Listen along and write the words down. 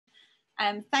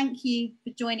Thank you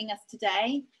for joining us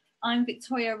today. I'm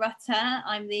Victoria Rutter.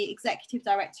 I'm the Executive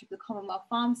Director of the Commonwealth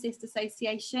Pharmacists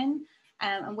Association,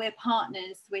 and we're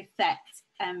partners with THET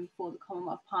for the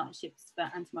Commonwealth Partnerships for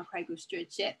Antimicrobial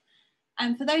Stewardship.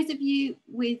 And for those of you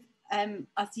with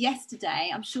us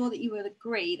yesterday, I'm sure that you will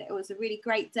agree that it was a really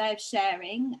great day of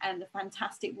sharing and the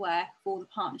fantastic work of all the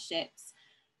partnerships.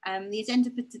 The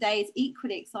agenda for today is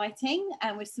equally exciting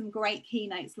and with some great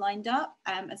keynotes lined up,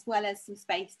 as well as some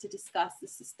space to discuss the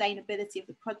sustainability of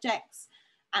the projects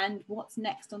and what's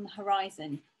next on the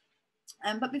horizon.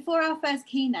 But before our first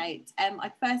keynote,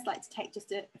 I'd first like to take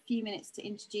just a few minutes to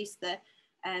introduce the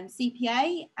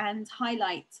CPA and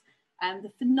highlight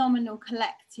the phenomenal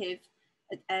collective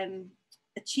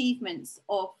achievements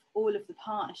of all of the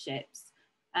partnerships.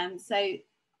 So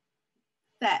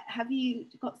that, have you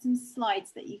got some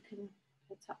slides that you can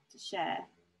put up to share,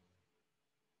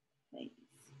 please?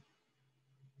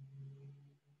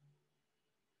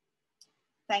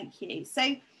 Thank you.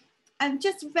 So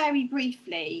just very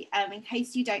briefly, in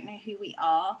case you don't know who we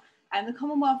are, the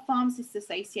Commonwealth Pharmacists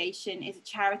Association is a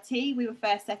charity. We were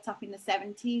first set up in the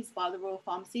 70s by the Royal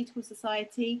Pharmaceutical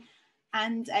Society,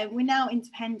 and we're now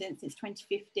independent since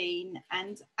 2015,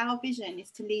 and our vision is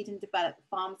to lead and develop the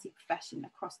pharmacy profession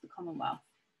across the Commonwealth.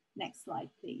 Next slide,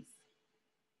 please.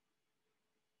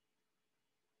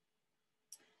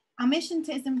 Our mission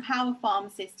is to empower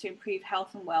pharmacists to improve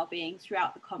health and well-being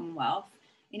throughout the Commonwealth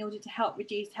in order to help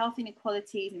reduce health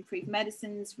inequalities, improve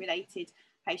medicines-related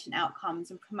patient outcomes,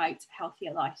 and promote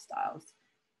healthier lifestyles.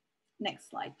 Next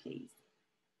slide, please.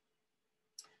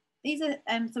 These are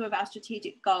some of our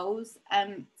strategic goals.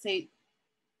 So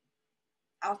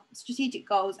our strategic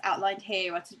goals outlined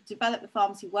here are to develop the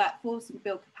pharmacy workforce and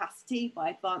build capacity by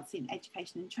advancing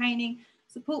education and training,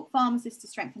 support pharmacists to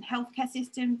strengthen healthcare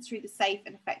systems through the safe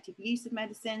and effective use of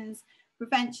medicines,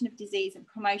 prevention of disease and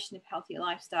promotion of healthier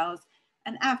lifestyles,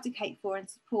 and advocate for and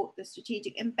support the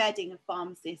strategic embedding of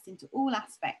pharmacists into all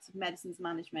aspects of medicines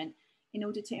management in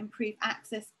order to improve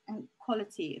access and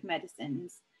quality of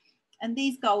medicines. And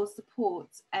these goals support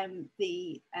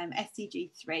the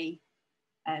SDG 3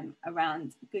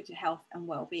 around good health and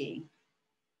well-being.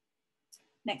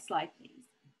 Next slide, please.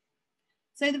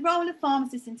 So the role of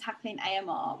pharmacists in tackling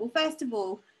AMR. Well, first of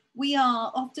all, we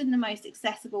are often the most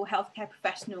accessible healthcare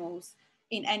professionals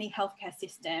in any healthcare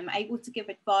system, able to give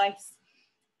advice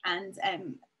and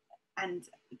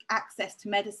access to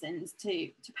medicines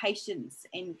to patients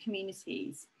in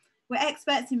communities. We're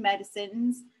experts in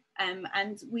medicines,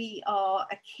 and we are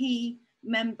a key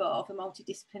member of a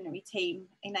multidisciplinary team,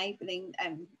 enabling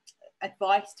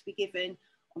advice to be given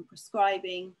on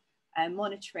prescribing,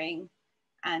 monitoring,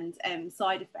 and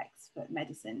side effects for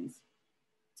medicines.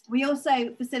 We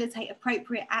also facilitate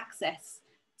appropriate access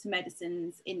to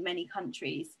medicines in many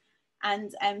countries,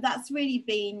 and that's really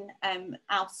been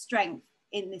our strength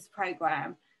in this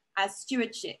programme. As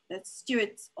stewardship, the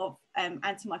stewards of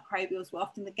antimicrobials, we're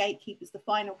often the gatekeepers, the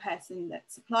final person that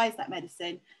supplies that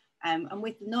medicine. And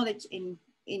with the knowledge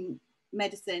in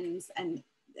medicines and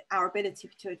our ability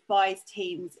to advise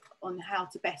teams on how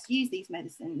to best use these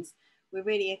medicines, we're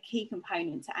really a key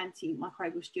component to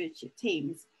antimicrobial stewardship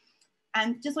teams.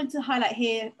 And just wanted to highlight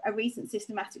here a recent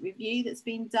systematic review that's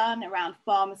been done around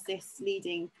pharmacists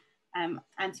leading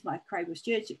antimicrobial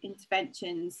stewardship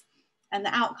interventions. And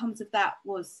the outcomes of that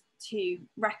was to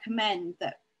recommend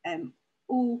that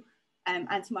all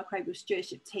antimicrobial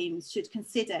stewardship teams should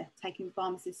consider taking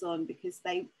pharmacists on, because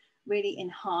they really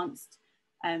enhanced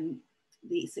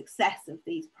the success of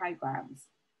these programs.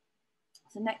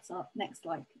 So next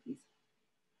slide, please.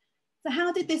 So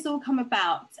how did this all come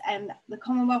about? The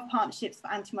Commonwealth Partnerships for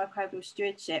Antimicrobial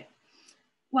Stewardship.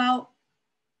 Well,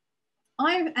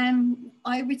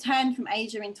 I returned from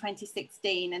Asia in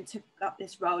 2016 and took up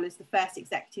this role as the first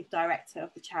executive director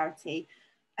of the charity.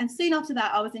 And soon after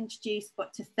that, I was introduced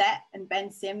to THET and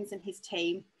Ben Sims and his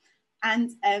team,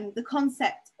 and the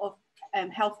concept of the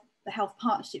Health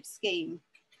Partnership Scheme.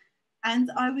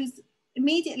 And I was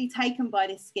immediately taken by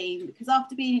this scheme, because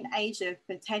after being in Asia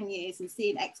for 10 years and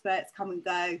seeing experts come and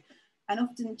go, and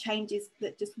often changes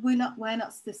that just were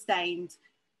not sustained,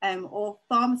 or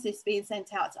pharmacists being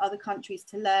sent out to other countries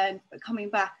to learn, but coming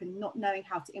back and not knowing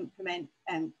how to implement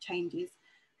changes.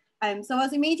 So I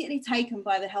was immediately taken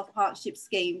by the Health Partnership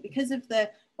Scheme because of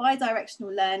the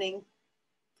bi-directional learning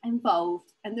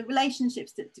involved and the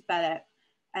relationships that develop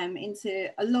into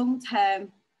a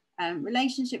long-term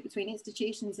relationship between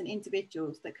institutions and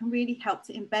individuals that can really help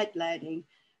to embed learning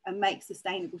and make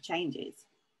sustainable changes.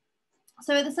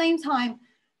 So at the same time,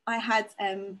 I had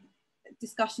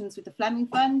discussions with the Fleming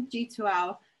Fund due to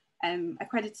our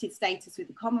accredited status with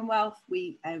the Commonwealth.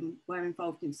 We were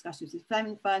involved in discussions with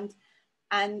Fleming Fund,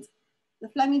 and the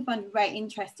Fleming Fund were very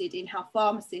interested in how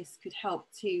pharmacists could help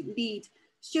to lead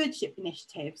stewardship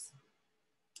initiatives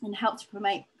and help to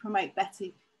promote better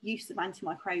use of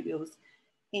antimicrobials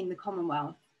in the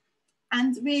Commonwealth.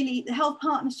 And really the Health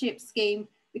Partnership Scheme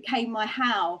became my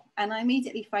how, and I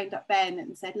immediately phoned up Ben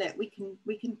and said, look, we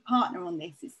can partner on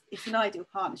this. It's an ideal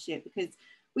partnership because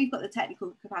we've got the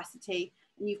technical capacity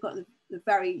and you've got the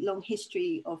very long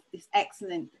history of this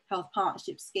excellent Health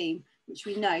Partnership Scheme, which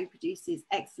we know produces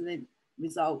excellent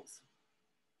results.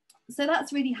 So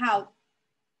that's really how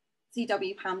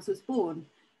CwPAMS was born.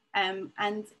 And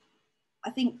I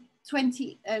think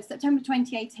September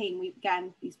 2018, we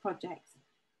began these projects.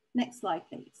 Next slide,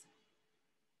 please.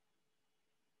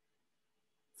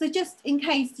 So just in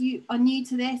case you are new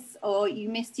to this or you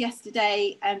missed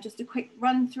yesterday, just a quick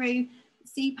run through.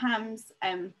 CwPAMS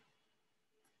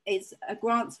is a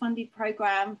grants funded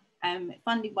programme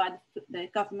funded by the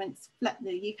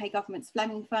UK government's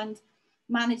Fleming Fund,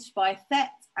 managed by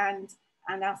FET and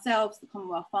ourselves, the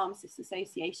Commonwealth Pharmacists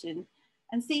Association.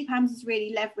 And CwPAMS has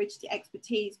really leveraged the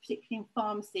expertise, particularly in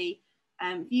pharmacy,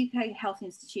 UK health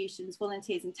institutions,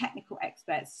 volunteers and technical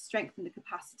experts to strengthen the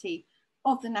capacity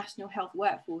of the national health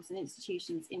workforce and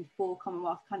institutions in 4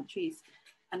 Commonwealth countries.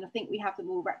 And I think we have them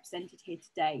all represented here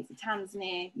today. So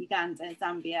Tanzania, Uganda,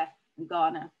 Zambia and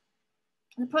Ghana.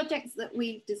 The projects that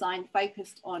we've designed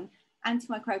focused on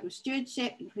antimicrobial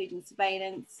stewardship, including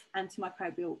surveillance,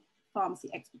 antimicrobial pharmacy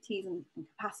expertise and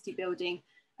capacity building,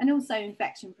 and also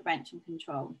infection prevention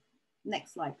control.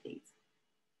 Next slide, please.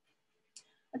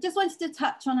 I just wanted to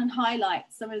touch on and highlight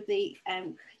some of the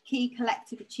key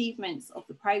collective achievements of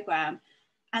the programme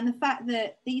and the fact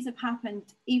that these have happened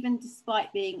even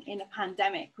despite being in a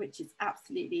pandemic, which is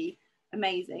absolutely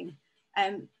amazing.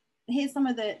 Here's some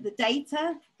of the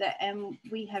data that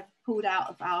we have pulled out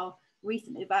of our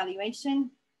recent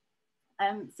evaluation.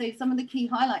 So some of the key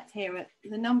highlights here are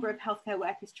the number of healthcare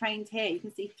workers trained here. You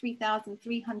can see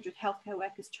 3,300 healthcare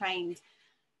workers trained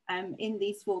in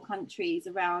these 4 countries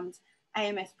around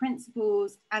AMS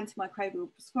principles, antimicrobial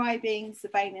prescribing,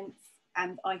 surveillance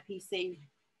and IPC.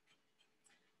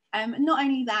 Not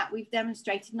only that, we've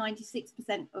demonstrated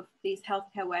 96% of these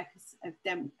healthcare workers have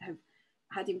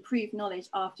had improved knowledge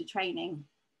after training.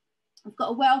 We've got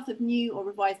a wealth of new or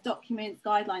revised documents,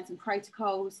 guidelines and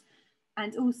protocols,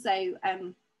 and also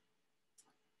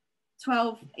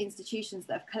 12 institutions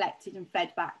that have collected and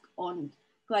fed back on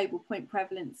global point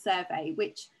prevalence survey,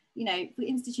 which, you know, for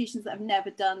institutions that have never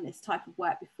done this type of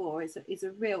work before is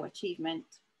a real achievement.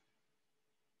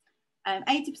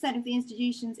 80% of the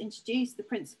institutions introduced the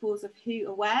principles of who,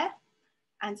 aware,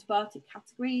 antibiotic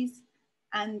categories,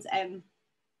 and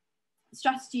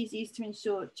strategies used to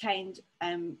ensure change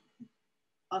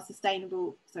are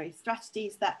sustainable,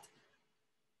 strategies that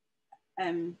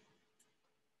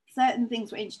certain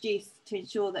things were introduced to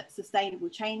ensure that sustainable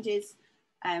changes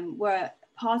were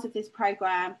part of this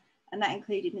programme, and that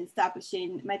included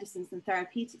establishing medicines and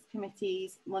therapeutics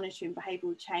committees, monitoring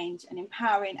behavioural change and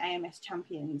empowering AMS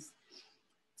champions.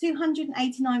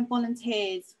 289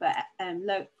 volunteers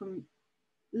from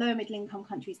lower middle income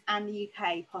countries and the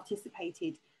UK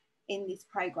participated in this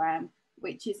programme,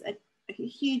 which is a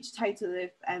huge total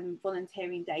of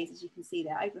volunteering days, as you can see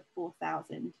there, over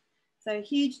 4,000. So a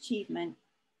huge achievement.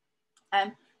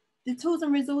 The tools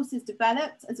and resources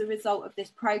developed as a result of this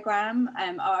programme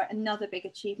are another big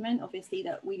achievement, obviously,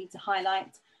 that we need to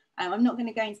highlight. I'm not going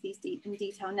to go into these in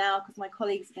detail now because my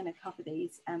colleagues are going to cover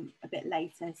these a bit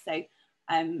later. So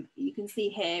you can see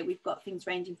here we've got things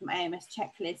ranging from AMS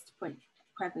checklist, point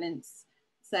prevalence,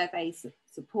 survey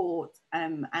support,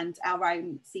 and our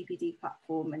own CPD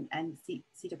platform and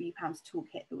CwPAMS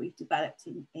toolkit that we've developed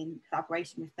in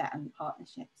collaboration with FET and the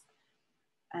partnerships.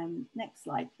 Next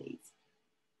slide, please.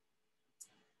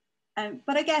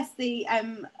 But I guess the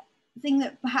thing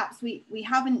that perhaps we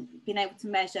haven't been able to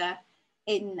measure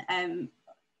in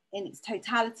its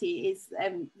totality is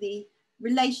the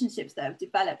relationships that have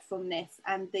developed from this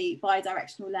and the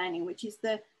bidirectional learning, which is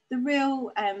the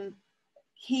real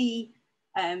key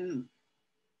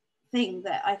thing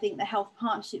that I think the Health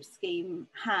Partnership Scheme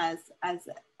has as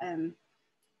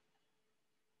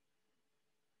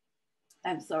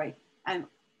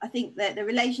I think that the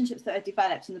relationships that are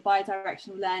developed and the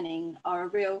bidirectional learning are a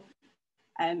real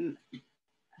I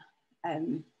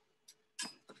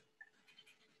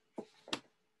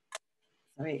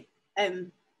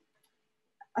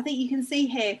think you can see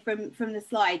here from the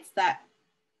slides that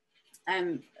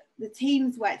the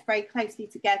teams worked very closely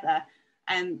together,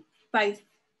 both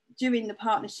during the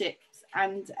partnerships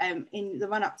and in the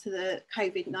run-up to the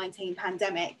COVID-19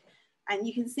 pandemic, And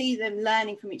you can see them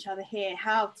learning from each other here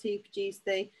how to produce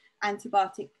the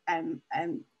antibiotic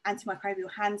antimicrobial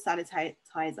hand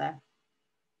sanitizer.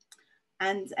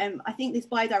 And I think this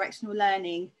bidirectional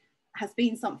learning has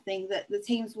been something that the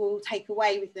teams will take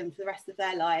away with them for the rest of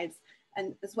their lives,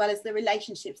 and as well as the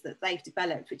relationships that they've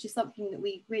developed, which is something that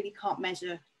we really can't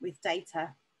measure with data.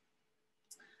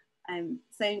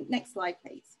 So next slide,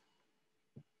 please.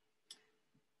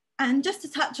 And just to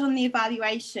touch on the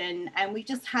evaluation, we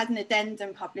just had an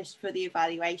addendum published for the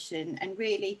evaluation, and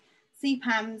really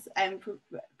CwPAMS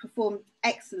performed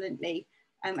excellently.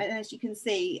 And as you can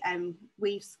see,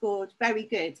 we've scored very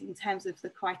good in terms of the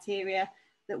criteria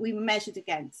that we were measured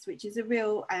against, which is a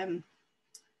real,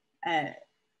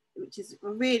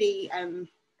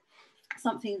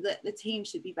 something that the team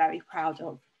should be very proud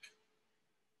of.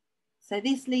 So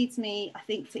this leads me, I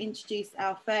think, to introduce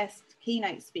our first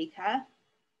keynote speaker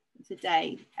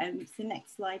today. So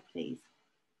next slide, please.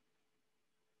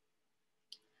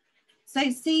 So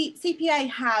CPA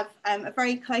have a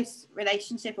very close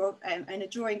relationship, and a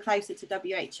drawing closer to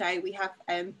WHO. We have,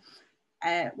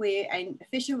 we're in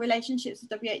official relationships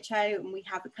with WHO, and we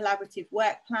have a collaborative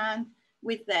work plan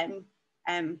with them,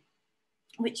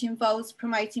 which involves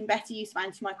promoting better use of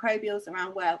antimicrobials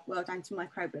around World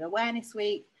Antimicrobial Awareness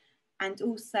Week, and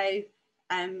also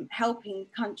helping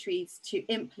countries to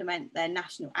implement their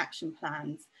national action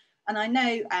plans. And I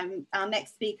know our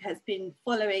next speaker has been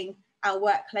following our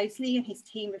work closely, and his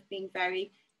team have been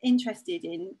very interested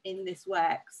in this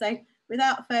work. So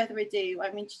without further ado,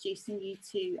 I'm introducing you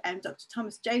to Dr.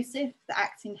 Thomas Joseph, the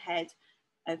acting head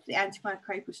of the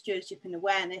Antimicrobial Stewardship and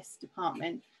Awareness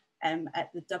Department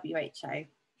at the WHO.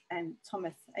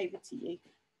 Thomas, over to you.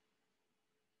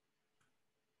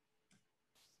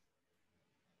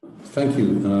 Thank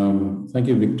you. Thank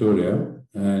you, Victoria.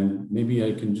 And maybe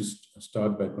I can just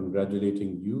start by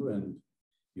congratulating you and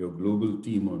your global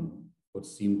team on what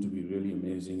seem to be really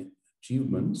amazing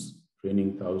achievements,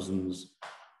 training thousands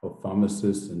of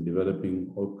pharmacists and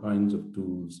developing all kinds of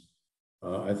tools.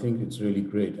 I think it's really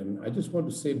great. And I just want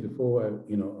to say before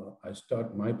I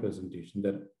start my presentation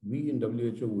that we in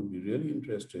WHO would be really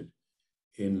interested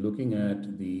in looking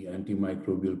at the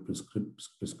antimicrobial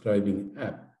prescribing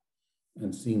app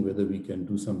and seeing whether we can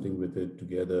do something with it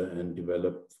together and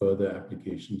develop further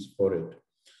applications for it.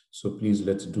 So please,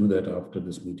 let's do that after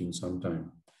this meeting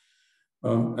sometime.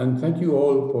 And thank you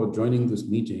all for joining this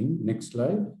meeting. Next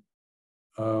slide.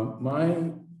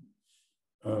 My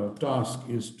task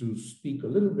is to speak a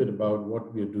little bit about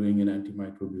what we are doing in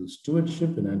antimicrobial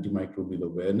stewardship and antimicrobial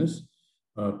awareness,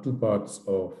 two parts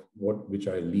of which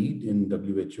I lead in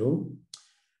WHO.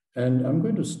 And I'm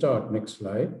going to start, next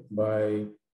slide, by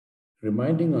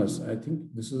reminding us, I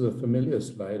think this is a familiar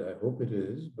slide, I hope it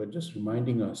is, but just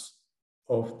reminding us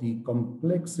of the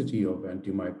complexity of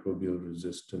antimicrobial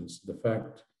resistance, the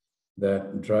fact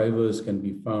that drivers can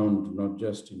be found not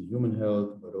just in human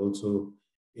health, but also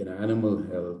in animal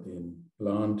health, in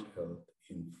plant health,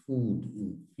 in food,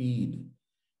 in feed,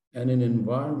 and in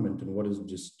environment and what is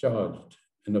discharged,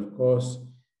 and of course,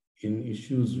 in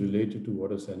issues related to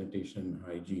water sanitation and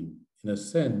hygiene. In a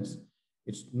sense,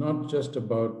 it's not just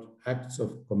about acts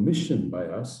of commission by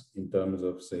us in terms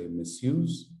of, say,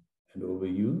 misuse and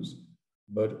overuse,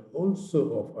 but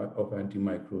also of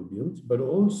antimicrobials, but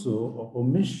also of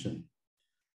omission,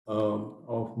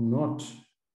 of not,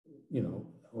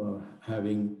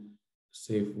 having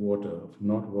safe water, of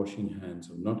not washing hands,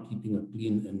 of not keeping a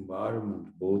clean environment,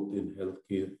 both in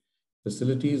healthcare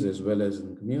facilities as well as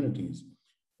in communities.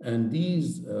 And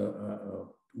these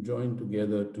join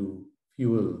together to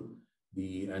fuel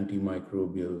the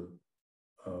antimicrobial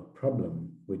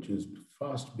problem, which is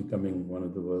fast becoming one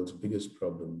of the world's biggest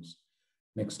problems.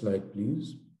 Next slide,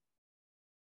 please.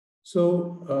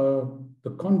 So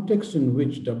the context in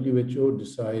which WHO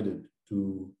decided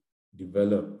to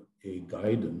develop a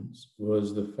guidance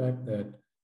was the fact that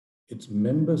its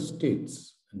member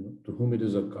states, and to whom it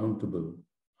is accountable,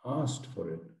 asked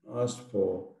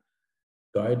for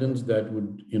guidance that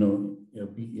would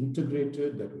be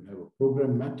integrated, that would have a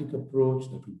programmatic approach,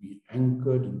 that would be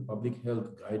anchored in public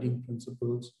health guiding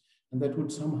principles, and that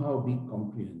would somehow be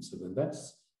comprehensive. And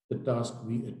that's the task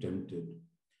we attempted.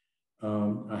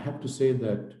 I have to say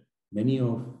that many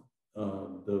of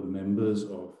the members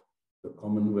of the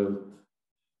Commonwealth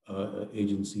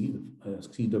agency,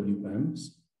 CwPAMS,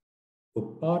 were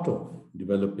part of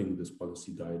developing this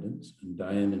policy guidance, and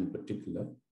Diane in particular.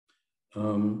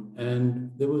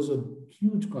 And there was a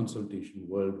huge consultation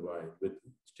worldwide with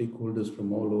stakeholders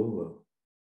from all over,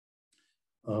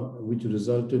 which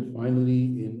resulted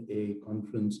finally in a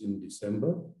conference in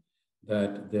December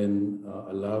that then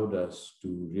allowed us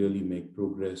to really make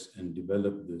progress and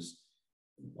develop this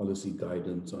policy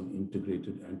guidance on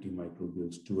integrated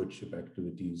antimicrobial stewardship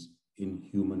activities in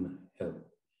human health.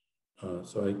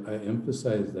 So I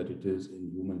emphasize that it is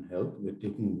in human health. We're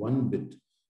taking one bit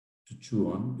to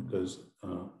chew on because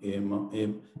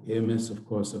AMS, of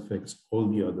course, affects all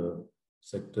the other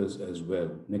sectors as well.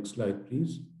 Next slide,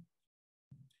 please.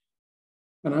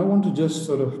 And I want to just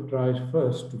sort of try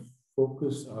first to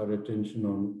focus our attention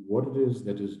on what it is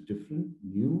that is different,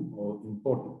 new, or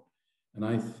important. And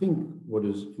I think what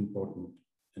is important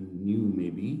and new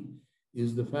maybe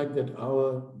is the fact that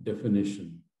our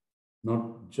definition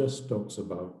not just talks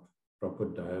about proper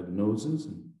diagnosis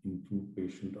and improve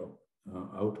patient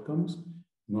outcomes,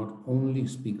 not only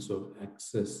speaks of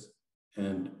access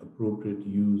and appropriate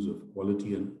use of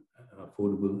quality and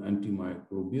affordable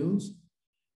antimicrobials,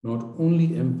 not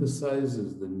only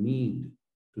emphasizes the need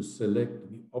to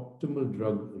select the optimal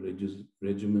drug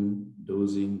regimen,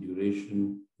 dosing,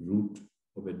 duration, route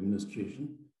of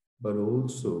administration, but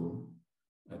also,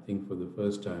 I think for the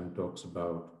first time, talks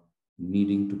about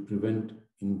needing to prevent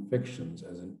infections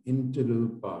as an integral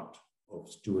part of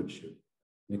stewardship.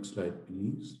 Next slide,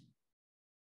 please.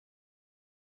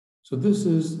 So this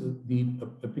is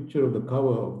a picture of the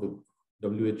cover of the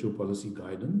WHO policy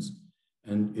guidance,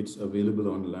 and it's available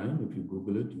online. If you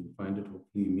Google it, you'll find it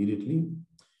hopefully immediately.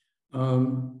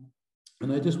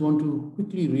 And I just want to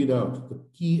quickly read out the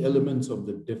key elements of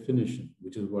the definition,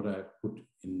 which is what I put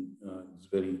in this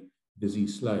very busy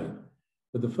slide.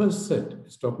 But the first set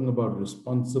is talking about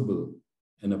responsible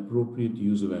and appropriate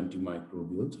use of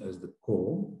antimicrobials as the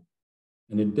core.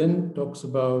 And it then talks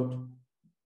about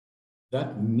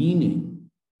that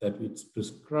meaning that it's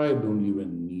prescribed only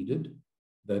when needed,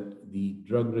 that the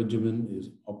drug regimen is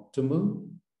optimal,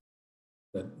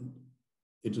 that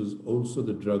it is also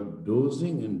the drug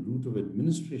dosing and route of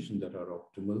administration that are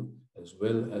optimal, as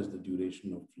well as the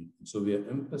duration of treatment. So we are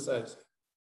emphasizing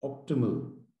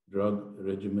optimal drug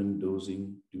regimen,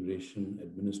 dosing, duration,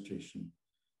 administration,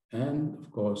 and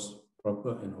of course,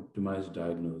 proper and optimized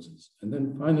diagnosis. And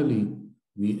then finally,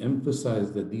 we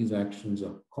emphasize that these actions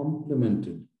are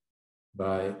complemented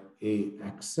by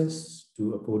access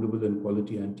to affordable and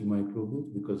quality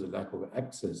antimicrobials, because a lack of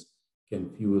access can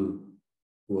fuel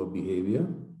poor behavior,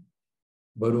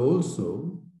 but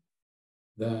also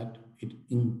that it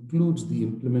includes the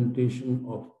implementation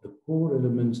of the core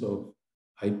elements of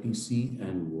IPC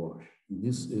and WASH.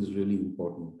 This is really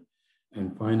important.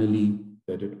 And finally,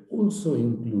 that it also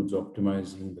includes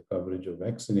optimizing the coverage of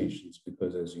vaccinations,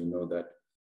 because as you know, that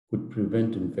could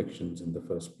prevent infections in the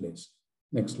first place.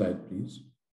 Next slide, please.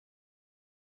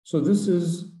 So this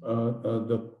is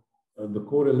the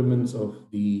core elements of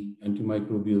the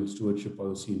antimicrobial stewardship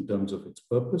policy in terms of its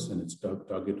purpose and its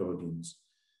target audience.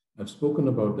 I've spoken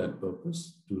about that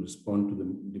purpose to respond to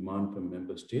the demand from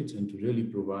member states and to really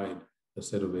provide a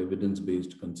set of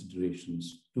evidence-based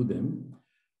considerations to them.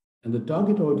 And the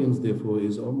target audience, therefore,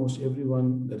 is almost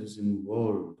everyone that is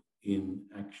involved in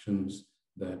actions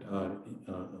that are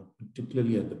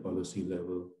particularly at the policy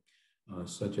level,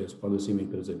 such as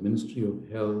policymakers at Ministry of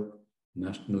Health,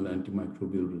 National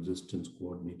Antimicrobial Resistance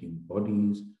Coordinating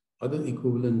Bodies, other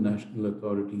equivalent national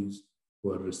authorities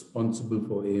who are responsible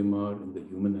for AMR in the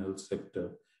human health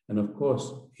sector. And of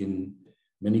course, in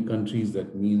many countries,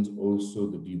 that means also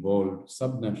the devolved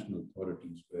subnational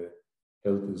authorities where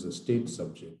health is a state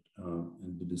subject,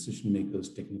 and the decision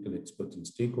makers, technical experts, and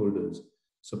stakeholders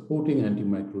supporting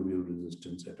antimicrobial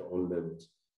resistance at all levels.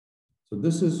 So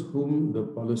this is whom the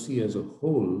policy as a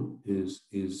whole is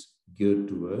geared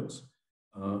towards.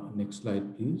 Next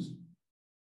slide, please.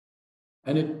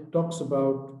 And it talks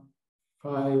about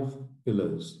 5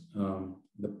 pillars.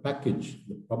 The package,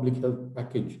 the public health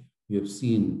package we have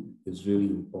seen is really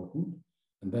important.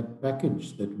 And that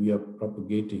package that we are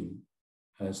propagating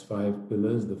has 5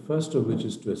 pillars, the first of which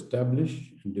is to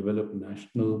establish and develop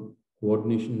national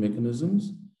coordination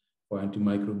mechanisms for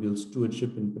antimicrobial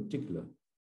stewardship in particular,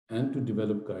 and to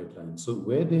develop guidelines. So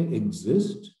where they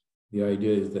exist, the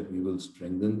idea is that we will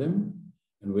strengthen them.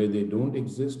 And where they don't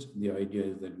exist, the idea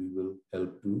is that we will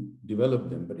help to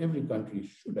develop them. But every country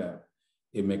should have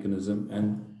a mechanism,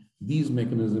 and these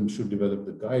mechanisms should develop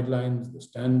the guidelines, the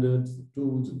standards, the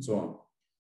tools, and so on.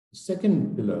 The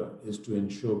second pillar is to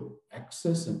ensure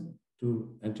access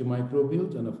to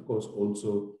antimicrobials and, of course,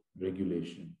 also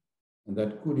regulation. And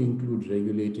that could include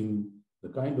regulating the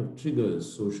kind of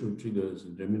triggers, social triggers,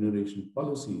 and remuneration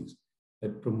policies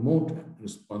that promote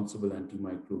responsible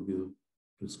antimicrobial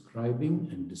prescribing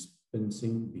and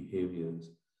dispensing behaviors.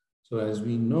 So as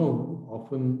we know,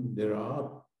 often there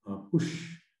are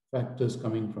push factors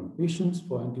coming from patients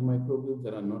for antimicrobials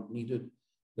that are not needed.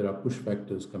 There are push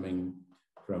factors coming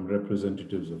from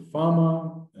representatives of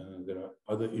pharma. There are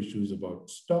other issues about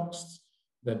stocks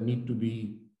that need to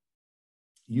be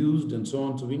used and so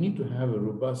on. So we need to have a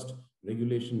robust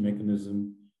regulation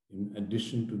mechanism in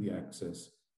addition to the access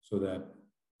so that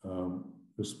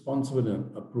responsible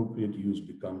and appropriate use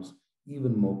becomes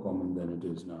even more common than it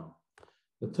is now.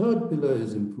 The third pillar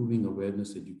is improving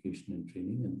awareness, education, and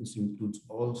training, and this includes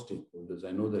all stakeholders.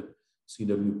 I know that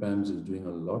CwPAMS is doing a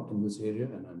lot in this area,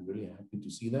 and I'm really happy to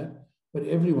see that, but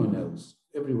everyone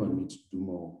needs to do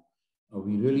more.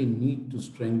 We really need to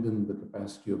strengthen the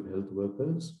capacity of health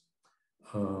workers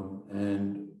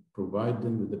and provide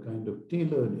them with the kind of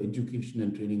tailored education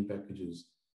and training packages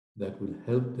that will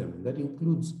help them. And that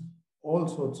includes all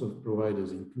sorts of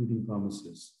providers, including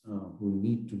pharmacists, who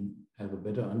need to have a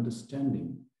better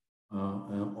understanding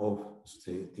of,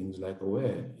 say, things like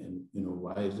AWARE, and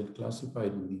why is it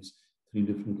classified in these 3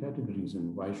 different categories,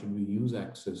 and why should we use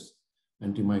access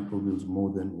antimicrobials more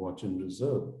than watch and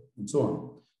reserve, and so on.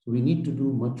 So we need to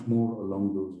do much more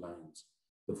along those lines.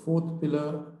 The fourth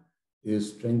pillar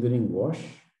is strengthening WASH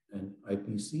and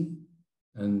IPC,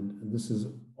 and this is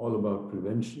all about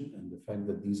prevention and the fact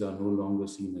that these are no longer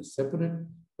seen as separate,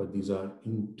 but these are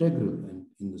integral, and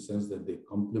in the sense that they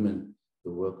complement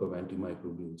the work of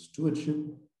antimicrobial stewardship.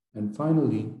 And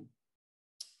finally,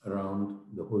 around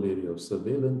the whole area of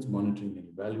surveillance, monitoring, and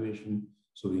evaluation,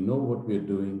 so we know what we are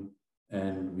doing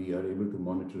and we are able to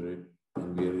monitor it,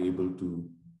 and we are able to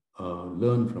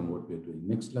learn from what we are doing.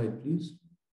 Next slide, please.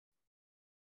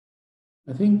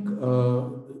 I think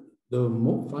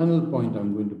the final point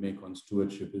I'm going to make on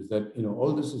stewardship is that,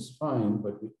 all this is fine,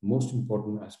 but the most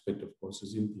important aspect, of course,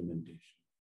 is implementation.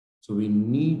 So we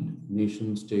need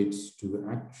nation states to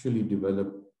actually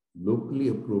develop locally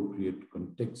appropriate,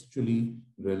 contextually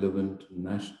relevant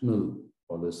national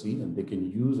policy, and they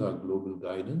can use our global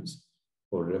guidance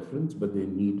for reference, but they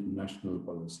need national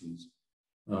policies.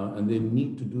 And they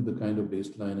need to do the kind of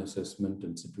baseline assessment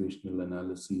and situational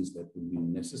analyses that will be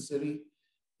necessary.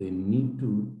 They need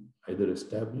to either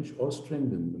establish or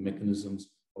strengthen the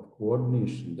mechanisms of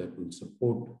coordination that will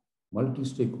support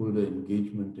multi-stakeholder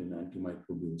engagement in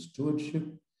antimicrobial stewardship.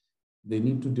 They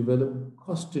need to develop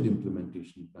costed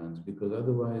implementation plans, because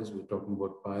otherwise we're talking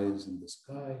about pies in the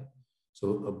sky.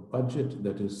 So a budget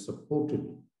that is supported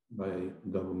by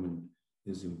government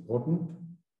is important,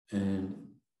 and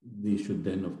they should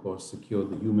then, of course, secure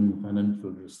the human and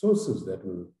financial resources that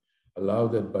will allow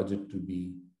that budget to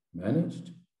be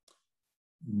managed.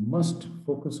 Must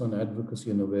focus on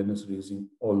advocacy and awareness raising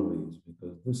always,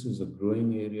 because this is a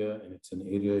growing area, and it's an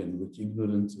area in which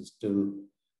ignorance is still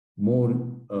more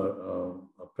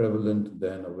prevalent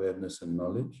than awareness and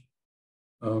knowledge.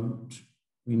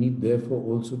 We need therefore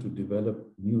also to develop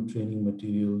new training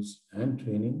materials and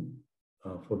training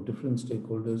for different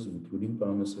stakeholders, including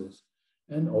pharmacists,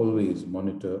 and always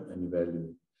monitor and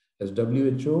evaluate. As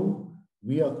WHO,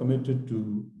 we are committed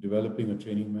to developing a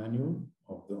training manual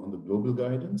on the global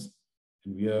guidance,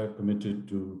 and we are committed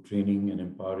to training and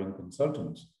empowering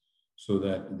consultants so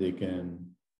that they can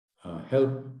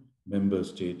help member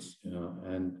states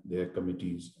and their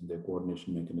committees and their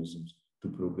coordination mechanisms to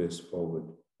progress forward.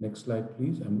 Next slide,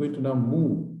 please. I'm going to now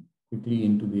move quickly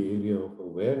into the area of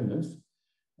awareness.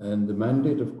 And the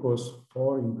mandate, of course,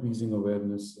 for increasing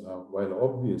awareness, while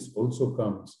obvious, also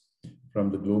comes from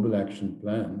the Global Action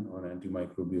Plan on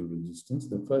Antimicrobial Resistance.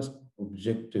 The first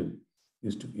objective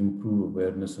is to improve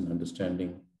awareness and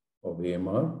understanding of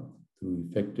AMR through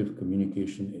effective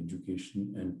communication,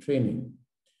 education, and training.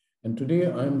 And today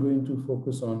I'm going to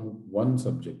focus on one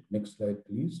subject. Next slide,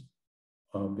 please.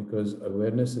 Because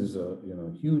awareness is a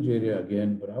huge area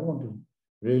again, but I want to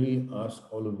really ask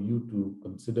all of you to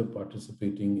consider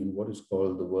participating in what is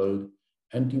called the World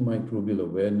Antimicrobial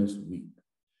Awareness Week.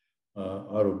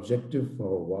 Our objective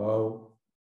for WOW,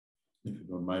 if you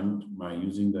don't mind my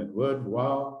using that word,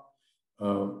 WOW,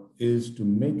 is to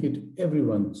make it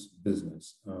everyone's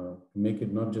business, to make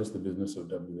it not just the business of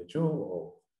WHO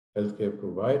or healthcare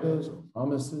providers or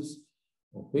pharmacists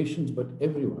or patients, but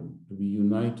everyone to be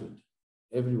united.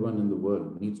 Everyone in the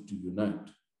world needs to unite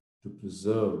to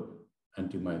preserve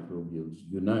antimicrobials,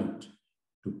 unite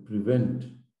to prevent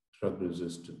drug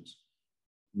resistance.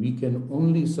 We can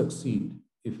only succeed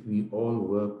if we all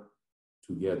work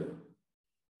together.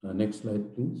 Next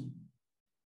slide, please.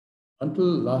 Until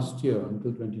last year,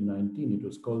 until 2019, it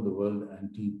was called the World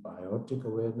Antibiotic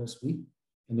Awareness Week,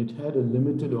 and it had a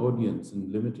limited audience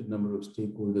and limited number of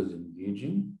stakeholders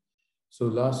engaging. So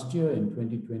last year in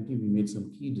 2020, we made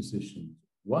some key decisions.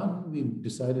 One, we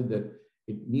decided that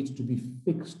it needs to be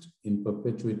fixed in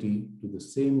perpetuity to the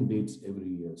same dates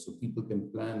every year, so people can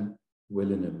plan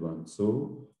well in advance. So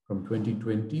from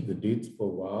 2020, the dates for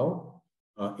WOW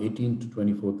are 18th to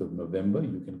 24th of November.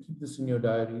 You can keep this in your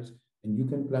diaries and you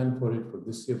can plan for it for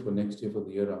this year, for next year, for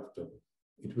the year after.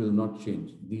 It will not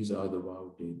change. These are the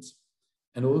WOW dates.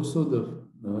 And also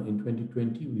in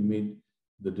 2020, we made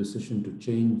the decision to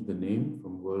change the name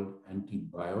from World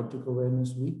Antibiotic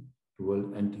Awareness Week to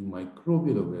World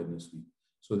Antimicrobial Awareness Week,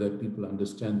 so that people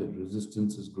understand that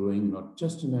resistance is growing not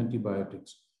just in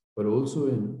antibiotics, but also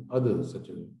in others such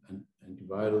as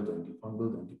antivirals,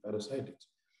 antifungals, antiparasitics.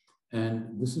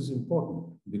 And this is important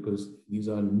because these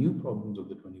are new problems of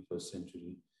the 21st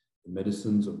century. The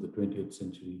medicines of the 20th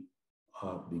century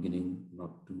are beginning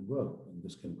not to work, and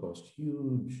this can cause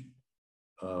huge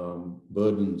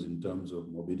burdens in terms of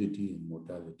morbidity and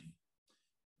mortality.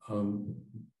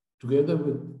 Together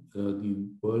with the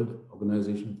World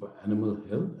Organization for Animal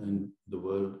Health and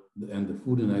the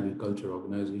Food and Agriculture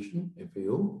Organization,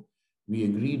 FAO, we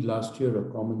agreed last year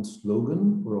a common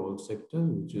slogan for all sectors,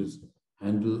 which is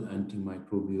handle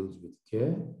antimicrobials with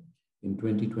care. In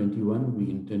 2021, we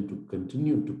intend to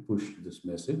continue to push this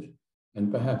message,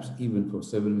 and perhaps even for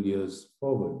several years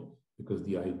forward, because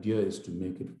the idea is to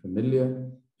make it familiar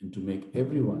and to make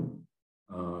everyone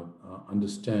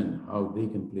understand how they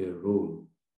can play a role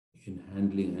in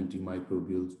handling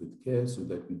antimicrobials with care so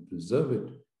that we preserve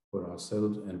it for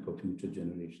ourselves and for future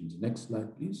generations. Next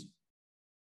slide, please.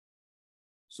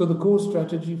 So the core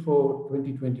strategy for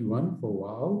 2021 for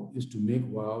WOW is to make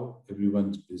WOW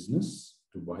everyone's business,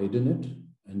 to widen it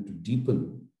and to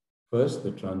deepen, first,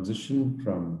 the transition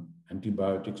from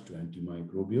antibiotics to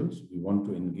antimicrobials. We want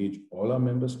to engage all our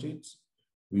member states.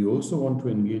 We also want to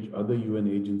engage other UN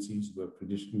agencies who have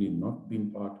traditionally not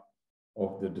been part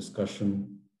of the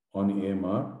discussion on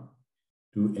AMR,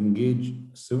 to engage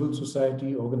civil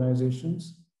society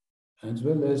organizations, as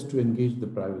well as to engage the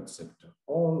private sector.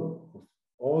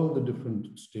 All the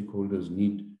different stakeholders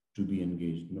need to be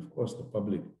engaged, and of course the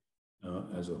public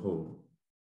as a whole.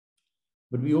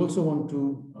 But we also want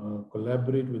to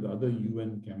collaborate with other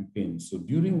UN campaigns. So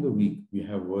during the week, we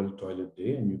have World Toilet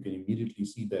Day, and you can immediately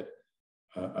see that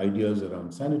ideas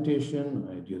around sanitation,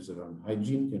 ideas around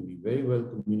hygiene can be very well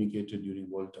communicated during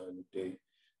World Toilet Day.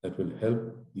 That will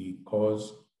help the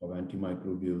cause of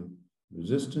antimicrobial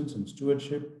resistance and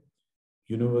stewardship.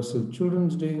 Universal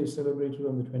Children's Day is celebrated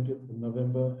on the 20th of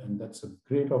November, and that's a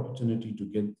great opportunity to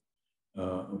get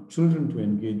children to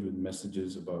engage with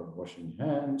messages about washing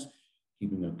hands,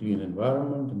 keeping a clean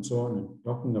environment, and so on, and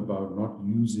talking about not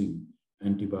using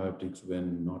antibiotics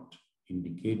when not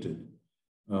indicated,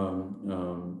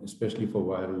 especially for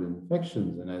viral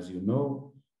infections. And as you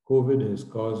know, COVID has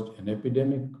caused an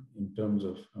epidemic in terms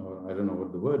of, I don't know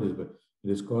what the word is, but it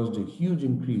has caused a huge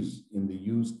increase in the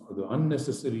use or the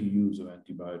unnecessary use of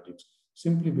antibiotics,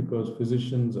 simply because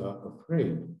physicians are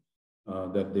afraid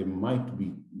that there might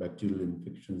be bacterial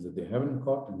infections that they haven't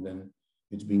caught, and then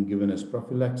it's being given as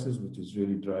prophylaxis, which is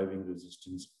really driving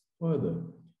resistance further.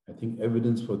 I think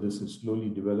evidence for this is slowly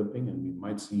developing, and we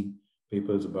might see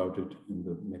papers about it in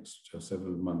the next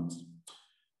several months.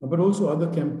 But also other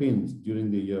campaigns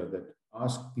during the year that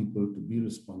ask people to be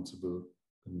responsible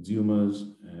consumers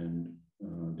and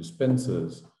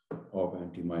dispensers of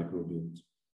antimicrobials.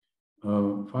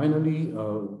 Finally,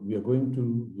 we are going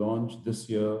to launch this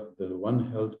year the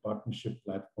One Health Partnership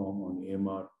Platform on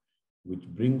AMR, which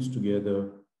brings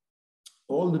together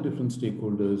all the different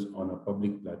stakeholders on a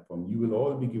public platform. You will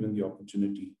all be given the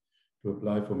opportunity to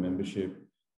apply for membership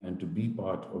and to be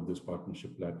part of this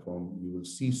partnership platform. You will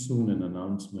see soon an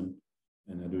announcement,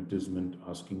 an advertisement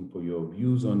asking for your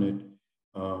views on it.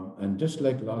 And just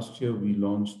like last year, we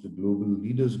launched the Global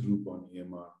Leaders Group on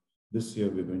AMR. This year,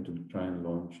 we're going to try and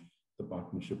launch the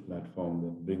partnership platform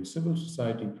that brings civil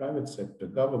society, private sector,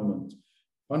 governments,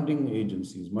 funding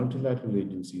agencies, multilateral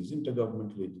agencies,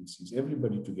 intergovernmental agencies,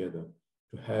 everybody together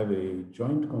to have a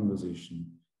joint conversation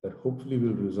that hopefully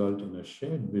will result in a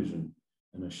shared vision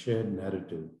and a shared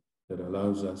narrative that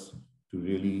allows us to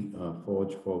really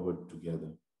forge forward together.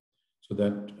 So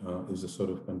that is a sort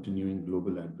of continuing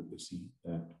global advocacy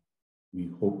that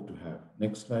we hope to have.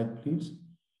 Next slide, please.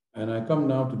 And I come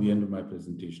now to the end of my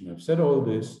presentation. I've said all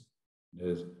this.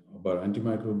 There's about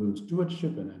antimicrobial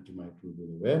stewardship and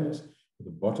antimicrobial awareness. But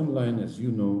the bottom line, as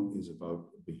you know, is about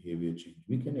behavior change.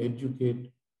 We can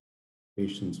educate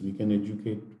patients, we can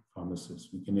educate pharmacists,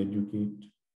 we can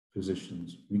educate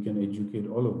physicians, we can educate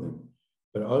all of them.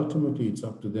 But ultimately, it's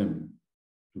up to them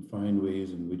to find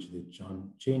ways in which they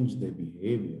change their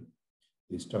behavior.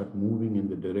 They start moving in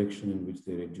the direction in which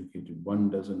they're educated. One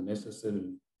doesn't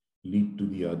necessarily lead to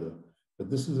the other. But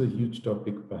this is a huge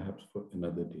topic perhaps for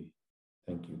another day.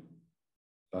 Thank you.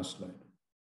 Last slide.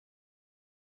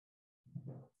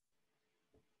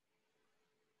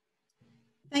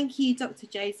 Thank you, Dr.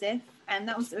 Joseph. And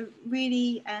that was a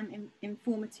really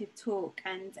informative talk,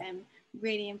 and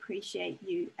really appreciate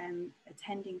you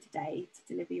attending today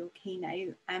to deliver your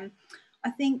keynote.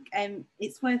 I think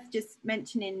it's worth just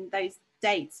mentioning those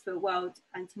dates for World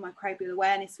Antimicrobial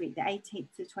Awareness Week, the 18th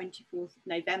to 24th of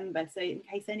November. So in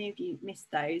case any of you missed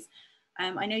those,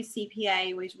 I know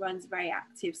CPA always runs a very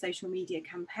active social media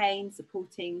campaign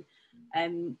supporting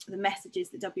the messages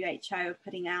that WHO are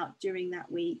putting out during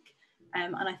that week.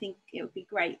 And I think it would be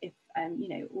great if, you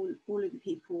know, all of the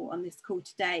people on this call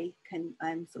today can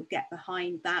sort of get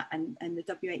behind that and the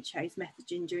WHO's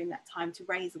messaging during that time to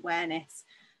raise awareness.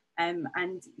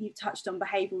 And you've touched on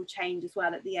behavioural change as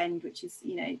well at the end, which is,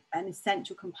 you know, an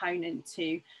essential component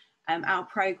to our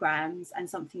programmes and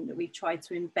something that we've tried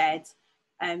to embed,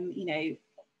 you know,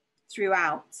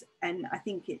 throughout. And I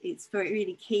think it's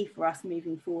really key for us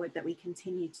moving forward that we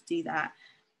continue to do that.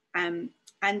 And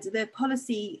the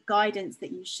policy guidance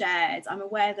that you shared, I'm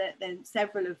aware that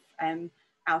several of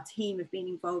our team have been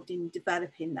involved in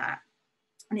developing that.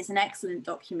 And it's an excellent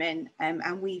document,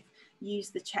 and we've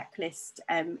used the checklist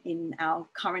in our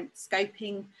current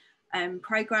scoping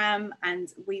programme,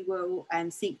 and we will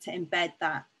seek to embed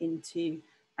that into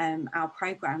our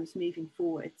programmes moving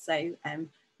forward. So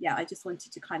yeah, I just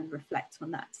wanted to kind of reflect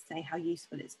on that to say how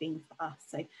useful it's been for us.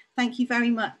 So thank you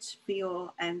very much for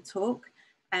your talk.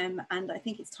 And I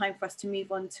think it's time for us to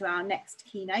move on to our next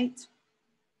keynote.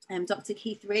 Dr.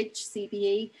 Keith Ridge,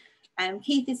 CBE.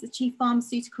 Keith is the Chief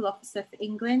Pharmaceutical Officer for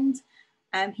England.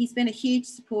 He's been a huge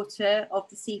supporter of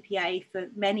the CPA for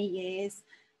many years,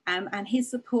 and his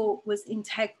support was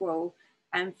integral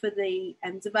for the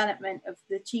development of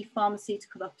the Chief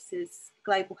Pharmaceutical Officer's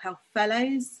Global Health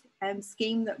Fellows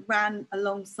scheme that ran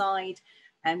alongside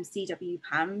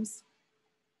CwPAMS.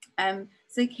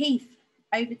 So Keith,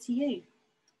 over to you.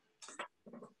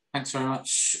 Thanks very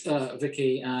much,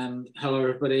 Vicky, and hello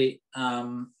everybody.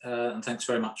 And thanks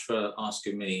very much for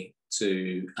asking me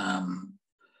to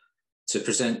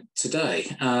present today.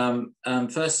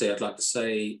 Firstly, I'd like to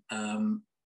say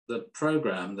the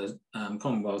programme, the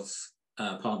Commonwealth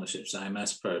Partnerships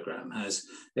AMS programme, has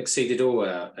exceeded all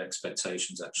our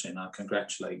expectations actually, and I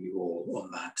congratulate you all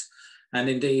on that. And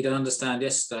indeed, I understand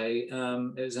yesterday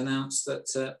it was announced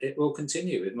that it will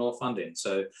continue with more funding.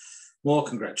 So more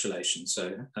congratulations,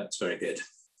 so that's very good.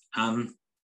 I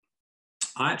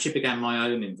actually began my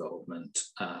own involvement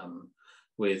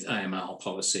with AMR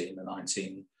policy in the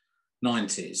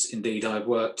 1990s. Indeed,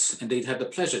 had the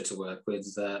pleasure to work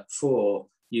with 4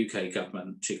 UK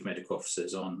government chief medical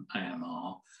officers on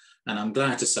AMR. And I'm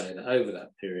glad to say that over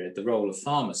that period, the role of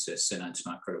pharmacists in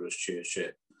antimicrobial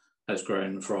stewardship has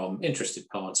grown from interested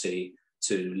party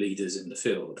to leaders in the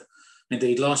field.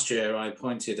 Indeed, last year I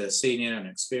appointed a senior and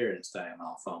experienced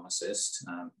AMR pharmacist,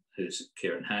 who's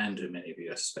Kieran Hand, who many of you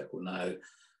I suspect will know,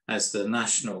 as the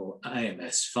national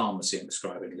AMS pharmacy and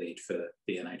prescribing lead for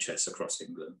the NHS across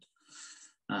England.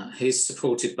 He's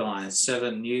supported by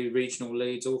 7 new regional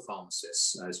leads, all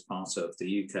pharmacists, as part of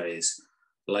the UK's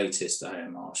latest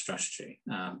AMR strategy,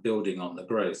 building on the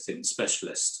growth in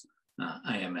specialist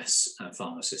AMS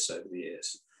pharmacists over the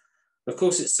years. Of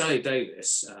course, it's Sally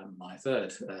Davis, my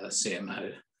third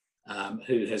CMO,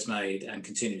 who has made and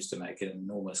continues to make an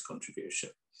enormous contribution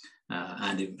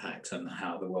and impact on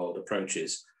how the world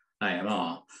approaches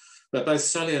AMR. But both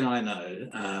Sally and I know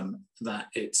that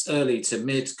it's early to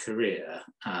mid-career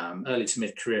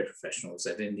professionals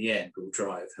that in the end will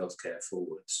drive healthcare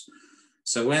forwards.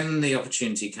 So when the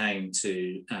opportunity came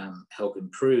to help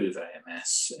improve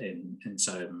AMS in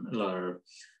some lower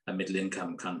and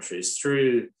middle-income countries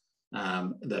through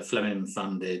the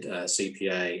Fleming-funded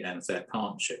CPA and Fair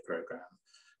Partnership Programme,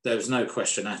 there was no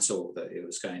question at all that it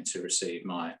was going to receive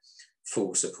my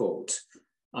full support.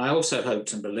 I also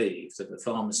hoped and believed that the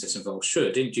pharmacists involved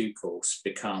should, in due course,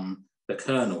 become the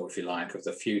kernel, if you like, of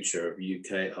the future of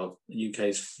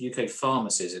UK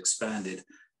pharmacy's expanded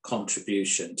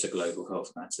contribution to global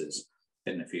health matters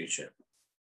in the future.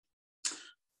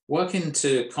 Working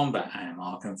to combat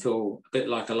AMR can feel a bit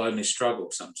like a lonely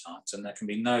struggle sometimes, and there can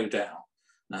be no doubt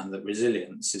that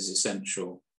resilience is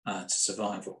essential to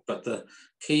survival. But the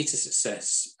key to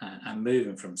success and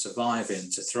moving from surviving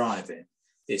to thriving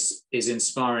is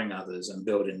inspiring others and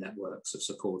building networks of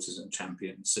supporters and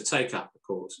champions to take up the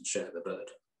cause and share the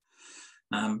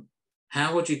burden.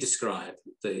 How would you describe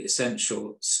the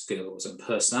essential skills and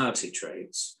personality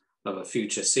traits of a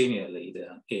future senior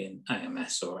leader in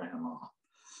AMS or AMR?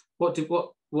 What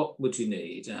would you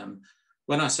need?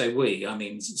 When I say we, I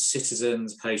mean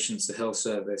citizens, patients, the health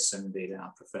service, and indeed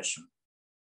our profession.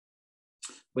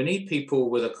 We need people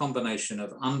with a combination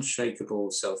of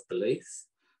unshakable self-belief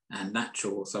and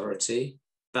natural authority,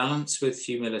 balanced with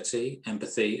humility,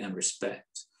 empathy, and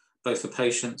respect, both for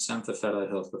patients and for fellow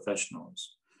health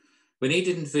professionals. We need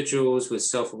individuals with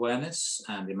self-awareness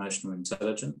and emotional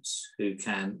intelligence who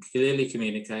can clearly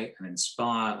communicate and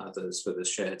inspire others with a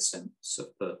shared sense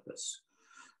of purpose.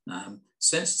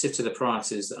 Sensitive to the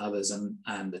priorities of others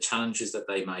and the challenges that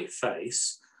they may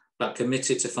face, but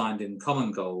committed to finding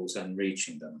common goals and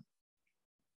reaching them.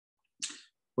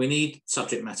 We need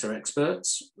subject matter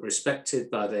experts, respected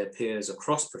by their peers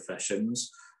across professions,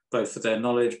 both for their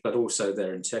knowledge, but also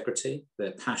their integrity,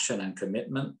 their passion and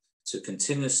commitment to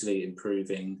continuously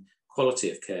improving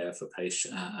quality of care for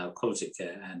patient, quality of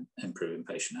care and improving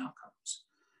patient outcomes.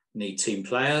 We need team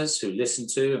players who listen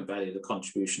to and value the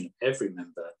contribution of every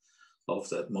member of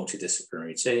the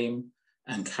multidisciplinary team,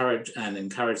 encourage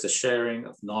the sharing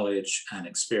of knowledge and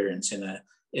experience in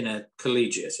a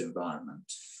collegiate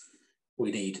environment.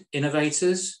 We need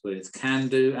innovators with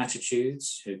can-do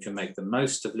attitudes who can make the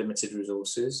most of limited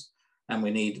resources, and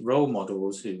we need role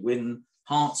models who win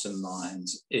hearts and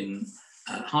minds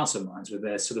with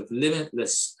their sort of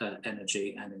limitless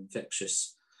energy and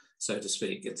infectious, so to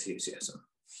speak, enthusiasm.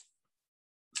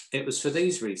 It was for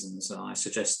these reasons that I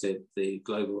suggested the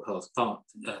Global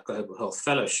Health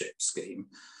Fellowship scheme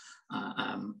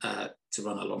to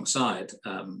run alongside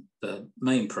the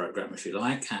main programme, if you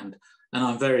like, and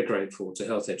I'm very grateful to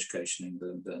Health Education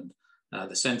England and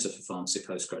the Centre for Pharmacy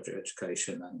Postgraduate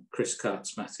Education and Chris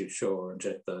Cutts, Matthew Shaw and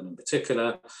Jed Byrne in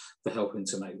particular for helping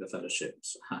to make the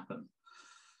fellowships happen.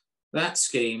 That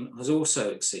scheme has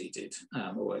also exceeded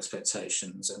all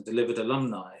expectations and delivered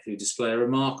alumni who display a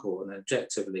remarkable and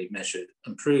objectively measured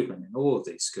improvement in all of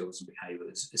these skills and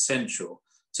behaviours essential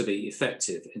to be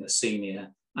effective in a senior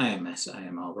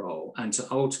AMS/AMR role and to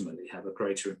ultimately have a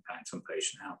greater impact on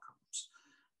patient outcomes,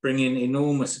 bringing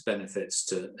enormous benefits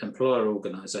to employer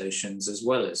organisations as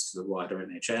well as to the wider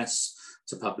NHS,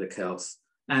 to public health,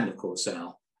 and of course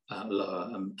our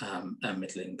lower and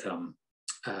middle income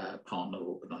partner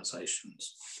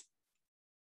organisations.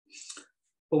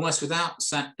 Almost without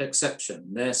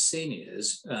exception, their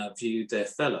seniors viewed their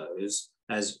fellows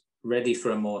as ready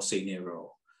for a more senior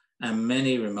role, and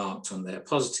many remarked on their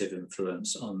positive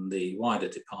influence on the wider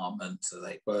department that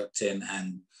they worked in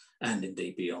and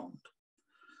indeed beyond.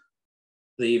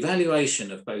 The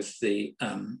evaluation of both the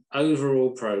overall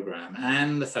programme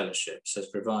and the fellowships has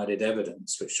provided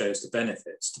evidence which shows the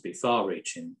benefits to be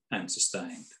far-reaching and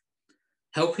sustained.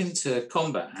 Helping to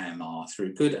combat AMR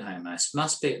through good AMS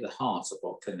must be at the heart of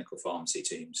what clinical pharmacy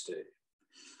teams do.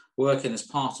 Working as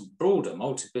part of broader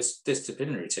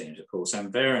multidisciplinary teams, of course,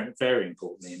 and very, very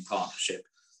importantly in partnership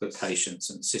with patients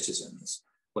and citizens,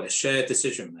 where shared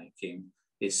decision-making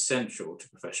is central to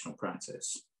professional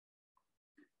practice.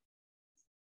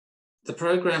 The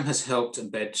programme has helped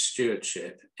embed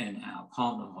stewardship in our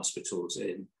partner hospitals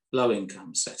in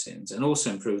low-income settings and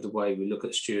also improved the way we look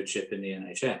at stewardship in the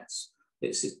NHS.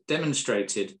 It's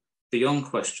demonstrated beyond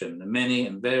question the many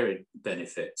and varied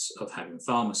benefits of having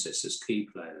pharmacists as key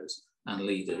players and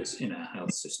leaders in our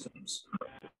health systems.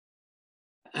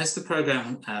 As the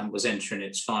programme was entering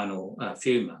its final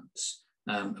few months,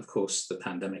 of course, the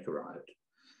pandemic arrived.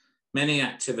 Many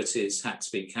activities had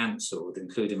to be cancelled,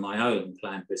 including my own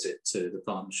planned visit to the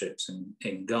partnerships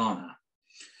in Ghana.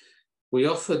 We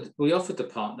offered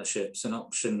the partnerships an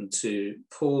option to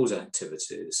pause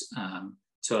activities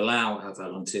to allow our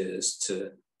volunteers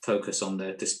to focus on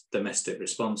their domestic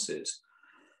responses.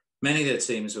 Many of their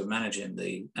teams were managing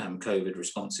the COVID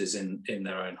responses in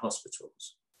their own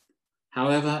hospitals.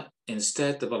 However,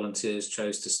 instead, the volunteers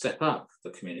chose to step up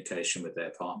the communication with their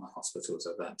partner hospitals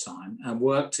at that time and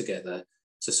work together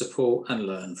to support and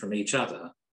learn from each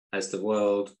other as the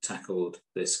world tackled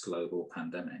this global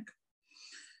pandemic.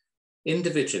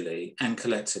 Individually and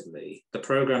collectively, the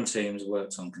programme teams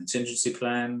worked on contingency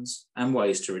plans and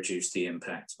ways to reduce the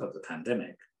impact of the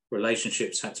pandemic.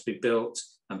 Relationships had to be built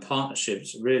and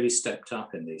partnerships really stepped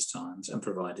up in these times and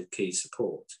provided key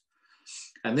support.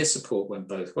 And this support went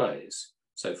both ways.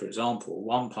 So for example,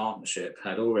 one partnership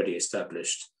had already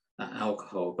established an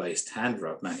alcohol-based hand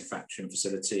rub manufacturing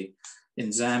facility in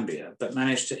Zambia, but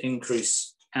managed to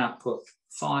increase output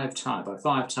by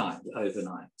 5 times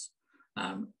overnight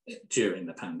during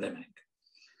the pandemic.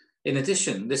 In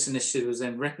addition, this initiative was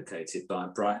then replicated by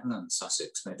Brighton and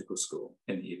Sussex Medical School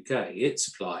in the UK. It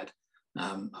supplied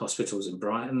hospitals in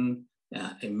Brighton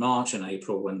in March and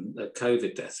April when the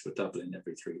COVID deaths were doubling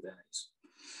every 3 days.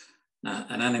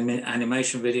 An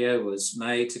animation video was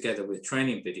made together with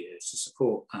training videos to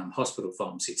support hospital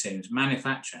pharmacy teams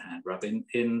manufacture hand rub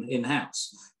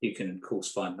in-house. You can, of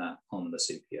course, find that on the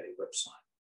CPA website.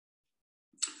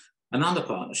 Another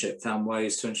partnership found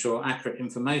ways to ensure accurate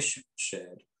information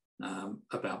shared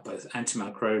about both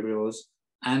antimicrobials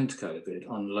and COVID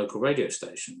on local radio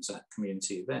stations at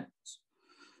community events.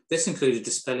 This included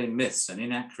dispelling myths and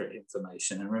inaccurate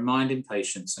information and reminding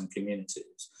patients and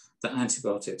communities that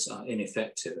antibiotics are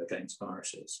ineffective against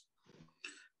viruses.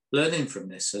 Learning from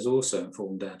this has also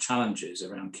informed our challenges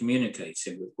around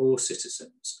communicating with all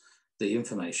citizens the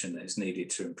information that is needed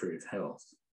to improve health.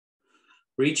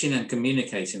 Reaching and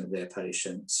communicating with their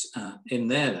patients in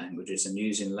their languages and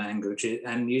using language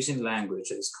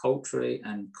that is culturally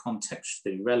and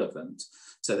contextually relevant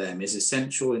to them is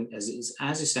essential as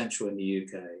essential in the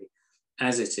UK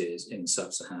as it is in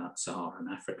sub-Saharan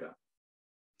Africa.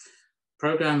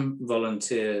 Programme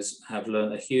volunteers have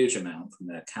learned a huge amount from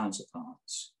their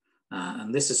counterparts,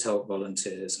 and this has helped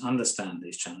volunteers understand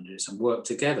these challenges and work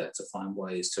together to find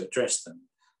ways to address them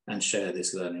and share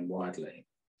this learning widely.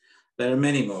 There are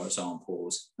many more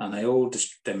examples, and they all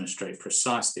demonstrate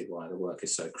precisely why the work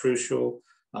is so crucial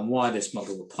and why this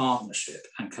model of partnership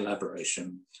and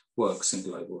collaboration works in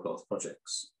global health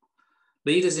projects.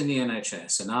 Leaders in the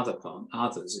NHS and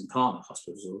others in partner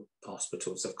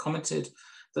hospitals have commented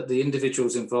that the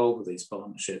individuals involved with these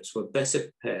partnerships were better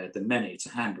prepared than many to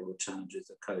handle the challenges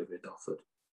that COVID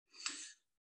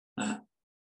offered.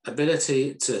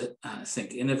 Ability to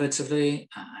think innovatively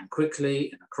and quickly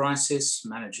in a crisis,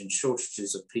 managing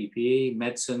shortages of PPE,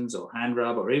 medicines or hand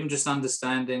rub, or even just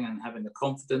understanding and having the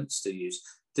confidence to use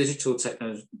digital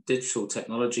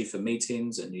technology for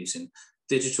meetings and using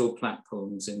digital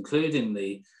platforms, including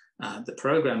the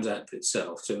programme's app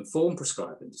itself, to inform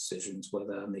prescribing decisions where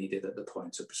they are needed at the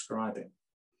point of prescribing.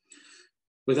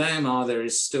 With AMR, there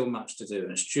is still much to do,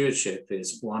 and stewardship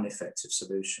is one effective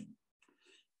solution.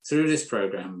 Through this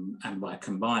programme and by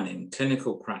combining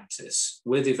clinical practice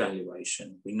with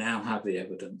evaluation, we now have the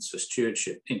evidence for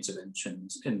stewardship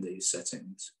interventions in these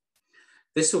settings.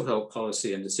 This will help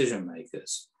policy and decision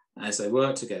makers as they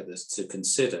work together to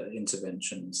consider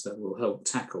interventions that will help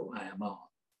tackle AMR.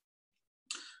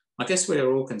 I guess we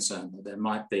are all concerned that there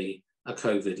might be a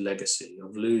COVID legacy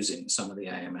of losing some of the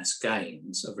AMS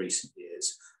gains of recent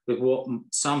years with what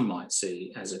some might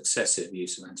see as excessive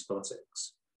use of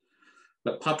antibiotics.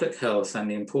 But public health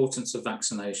and the importance of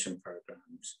vaccination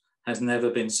programs has never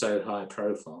been so high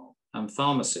profile, and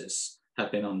pharmacists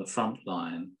have been on the front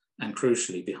line and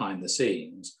crucially behind the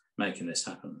scenes making this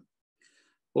happen.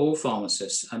 All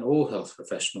pharmacists and all health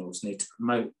professionals need to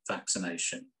promote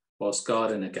vaccination whilst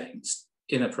guarding against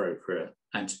inappropriate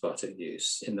antibiotic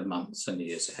use in the months and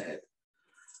years ahead.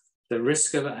 The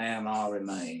risk of AMR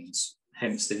remains,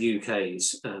 hence the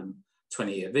UK's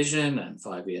 20-year vision and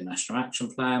 5-year national action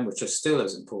plan, which are still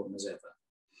as important as ever.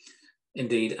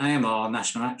 Indeed, AMR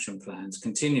national action plans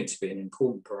continue to be an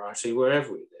important priority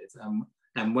wherever we live.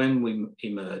 And when we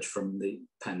emerge from the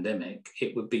pandemic,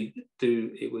 it would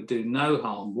do no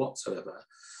harm whatsoever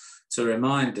to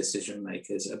remind decision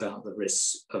makers about the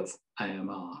risks of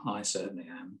AMR. I certainly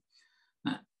am.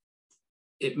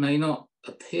 It may not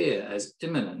appear as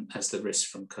imminent as the risk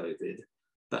from COVID,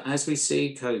 but as we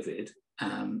see COVID,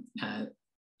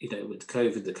 with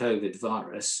COVID, the COVID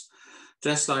virus,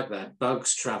 just like that,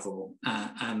 bugs travel,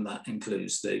 and that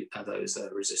includes those that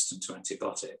are resistant to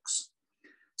antibiotics.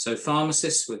 So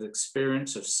pharmacists with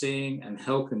experience of seeing and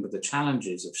helping with the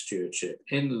challenges of stewardship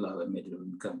in low and middle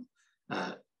income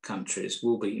countries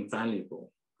will be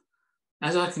invaluable.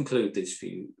 As I conclude these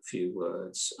few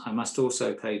words, I must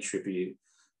also pay tribute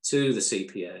to the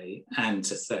CPA and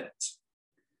to THET.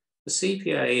 The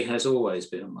CPA has always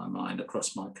been on my mind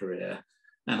across my career,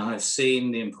 and I've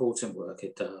seen the important work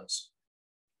it does.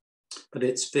 But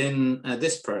it's been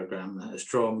this programme that has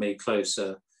drawn me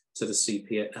closer to the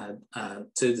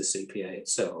CPA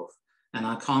itself, and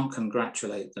I can't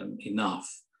congratulate them enough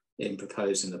in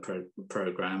proposing the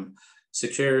programme,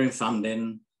 securing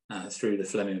funding through the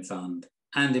Fleming Fund,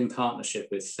 and in partnership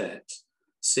with THET,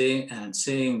 seeing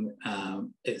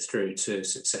it through to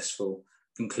successful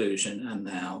conclusion and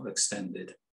now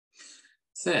extended.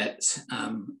 THET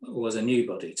was a new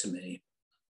body to me.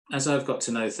 As I've got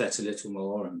to know THET a little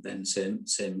more, and Ben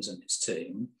Sims and his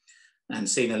team, and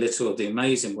seen a little of the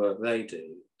amazing work they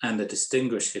do and the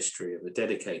distinguished history of a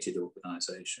dedicated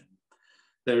organisation,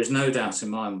 there is no doubt in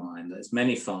my mind that as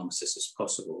many pharmacists as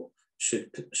possible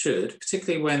should,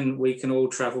 particularly when we can all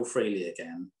travel freely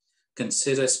again,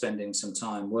 consider spending some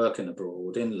time working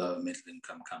abroad in low and middle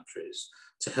income countries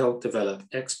to help develop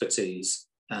expertise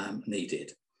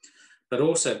needed. but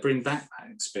also bring back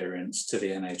that experience to the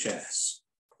NHS.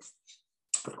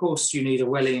 Of course, you need a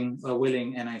willing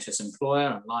NHS employer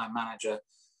and line manager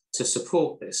to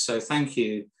support this. So thank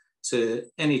you to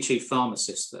any chief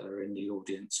pharmacists that are in the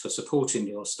audience for supporting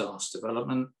your staff's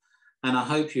development. And I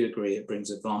hope you agree it brings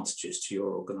advantages to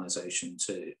your organisation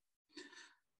too.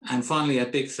 And finally, a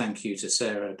big thank you to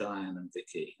Sarah, Diane and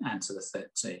Vicky, and to the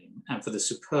THET team, and for the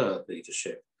superb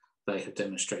leadership they have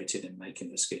demonstrated in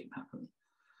making the scheme happen.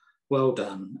 Well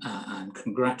done, and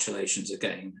congratulations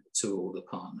again to all the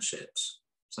partnerships.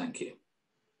 Thank you.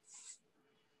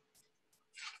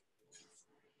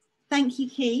 Thank you,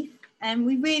 Keith.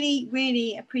 We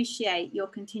really appreciate your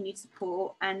continued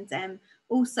support, and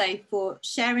also for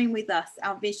sharing with us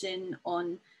our vision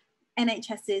on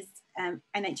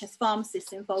NHS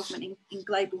pharmacists' involvement in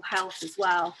global health as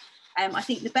well. I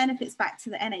think the benefits back to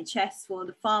the NHS for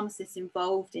the pharmacists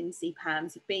involved in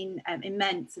CwPAMS have been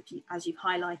immense, as you've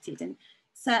highlighted, and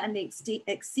certainly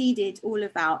exceeded all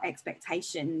of our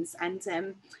expectations. And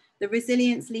the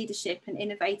resilience, leadership and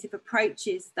innovative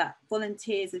approaches that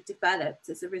volunteers have developed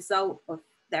as a result of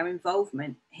their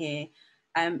involvement here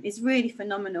is really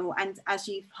phenomenal, and as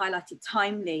you've highlighted,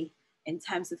 timely in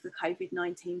terms of the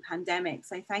COVID-19 pandemic.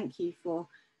 So thank you for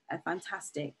a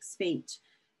fantastic speech.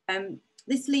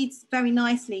 This leads very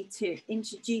nicely to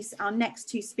introduce our next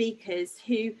two speakers,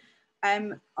 who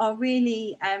are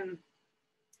really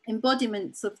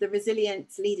embodiments of the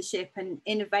resilience, leadership and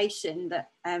innovation that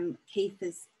Keith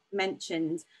has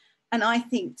mentioned. And I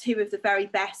think two of the very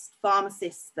best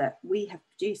pharmacists that we have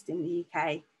produced in the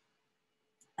UK.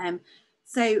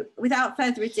 So without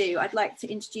further ado, I'd like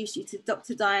to introduce you to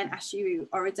Dr. Diane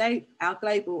Ashiru-Oderope, our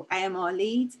global AMR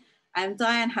lead.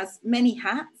 Diane has many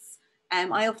hats.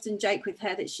 I often joke with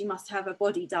her that she must have a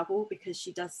body double because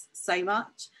she does so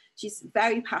much. She's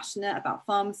very passionate about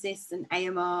pharmacists and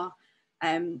AMR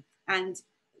and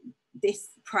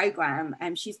this programme.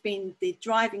 She's been the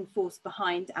driving force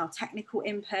behind our technical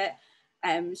input.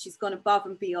 She's gone above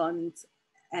and beyond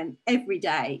every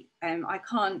day. I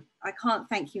can't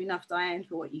thank you enough, Diane,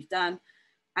 for what you've done.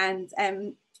 And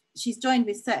she's joined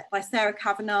by Sarah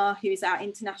Cavanagh, who is our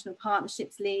international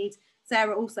partnerships lead.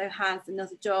 Sarah also has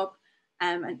another job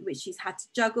which she's had to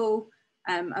juggle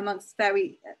amongst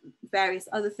various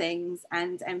other things.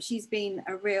 And she's been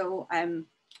a real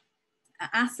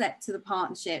asset to the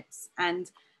partnerships,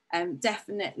 and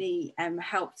definitely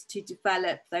helped to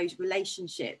develop those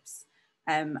relationships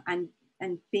and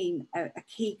been a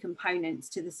key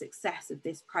component to the success of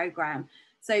this programme.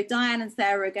 So Diane and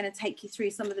Sarah are going to take you through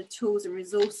some of the tools and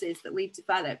resources that we've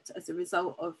developed as a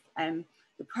result of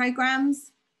the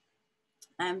programmes.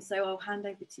 So I'll hand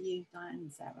over to you, Diane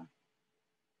and Sarah.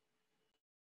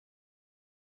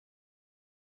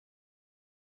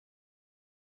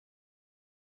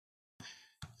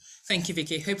 Thank you,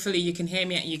 Vicky. Hopefully you can hear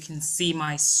me and you can see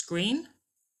my screen.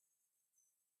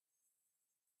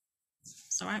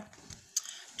 It's all right.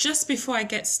 Just before I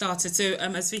get started, so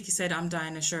as Vicky said, I'm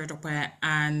Diane Ashiru-Oderope,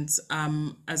 and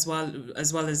as well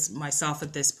as myself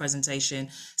at this presentation,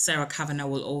 Sarah Cavanagh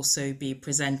will also be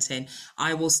presenting.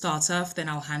 I will start off, then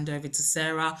I'll hand over to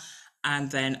Sarah, and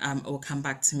then it will come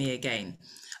back to me again.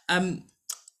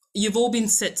 You've all been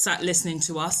sat listening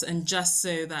to us, and just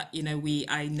so that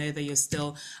I know that you're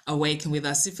still awake and with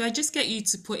us, if I just get you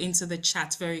to put into the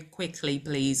chat very quickly,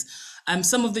 please,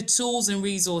 some of the tools and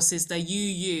resources that you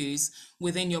use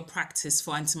within your practice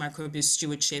for antimicrobial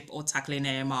stewardship or tackling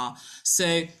AMR. So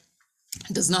it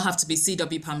does not have to be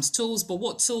CwPAMS tools, but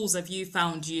what tools have you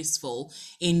found useful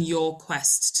in your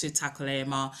quest to tackle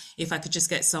AMR? If I could just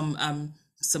get some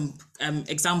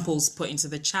examples put into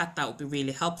the chat, that would be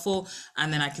really helpful,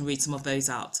 and then I can read some of those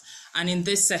out. And in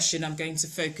this session, I'm going to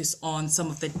focus on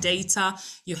some of the data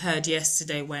you heard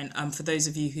yesterday when, for those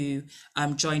of you who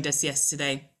joined us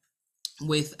yesterday,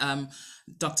 with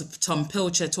Dr. Tom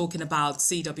Pilcher talking about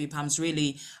CwPAMS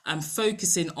really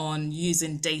focusing on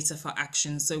using data for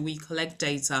action. So we collect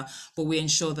data, but we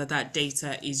ensure that that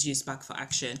data is used back for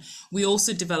action. We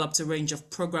also developed a range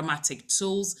of programmatic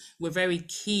tools. We're very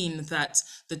keen that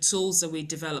the tools that we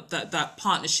developed, that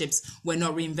partnerships, we're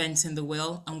not reinventing the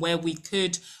wheel, and where we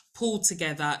could pull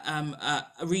together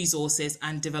resources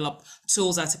and develop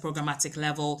tools at a programmatic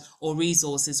level or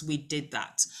resources, we did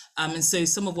that. And so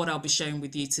some of what I'll be sharing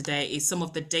with you today is some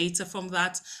of the data from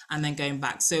that, and then going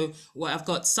back. So what I've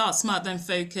got, Start Smart Then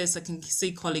Focus. I can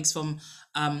see colleagues from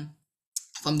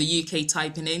the UK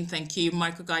typing in. Thank you.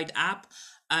 Microguide app,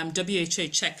 WHO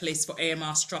checklist for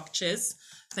AMR structures.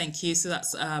 Thank you. So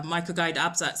that's Microguide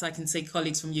apps. That's, I can see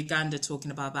colleagues from Uganda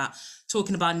talking about that,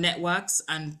 talking about networks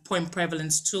and point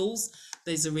prevalence tools.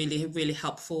 These are really, really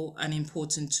helpful and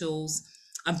important tools.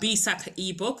 A BSAC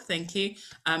ebook, thank you.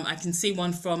 I can see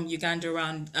one from Uganda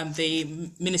around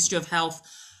the Ministry of Health,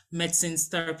 Medicines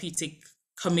Therapeutic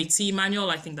Committee manual.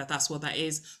 I think that's what that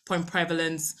is. Point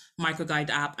prevalence,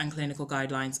 microguide app, and clinical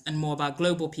guidelines, and more about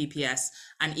global PPS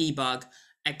and EBUG.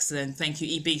 Excellent. Thank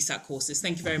you. eBSAT courses.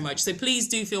 Thank you very much. So please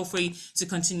do feel free to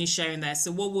continue sharing there.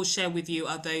 So what we'll share with you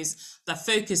are those that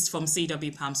focused from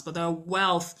CwPAMS, but there are a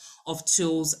wealth of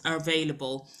tools are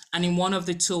available. And in one of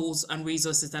the tools and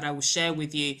resources that I will share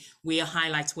with you, we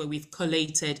highlight where we've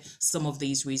collated some of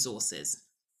these resources.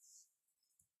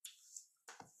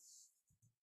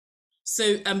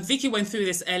 So Vicky went through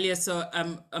this earlier, so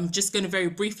I'm just going to very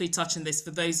briefly touch on this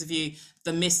for those of you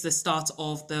that missed the start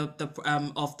of the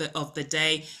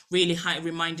day. Really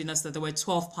reminding us that there were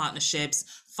 12 partnerships,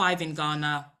 5 in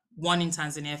Ghana, 1 in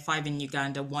Tanzania, 5 in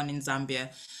Uganda, 1 in Zambia.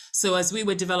 So as we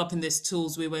were developing these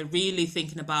tools, we were really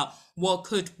thinking about what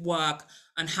could work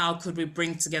and how could we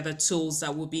bring together tools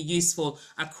that would be useful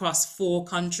across 4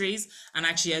 countries. And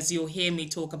actually, as you'll hear me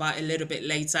talk about a little bit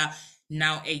later,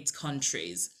 now 8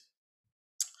 countries.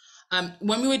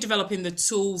 When we were developing the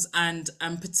tools and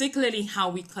particularly how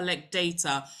we collect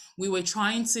data, we were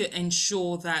trying to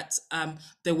ensure that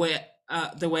they were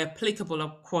applicable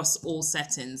across all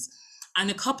settings. And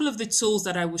a couple of the tools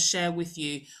that I will share with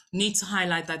you need to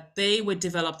highlight that they were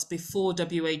developed before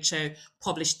WHO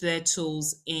published their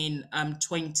tools in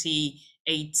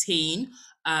 2018.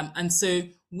 And so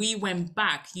we went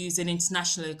back using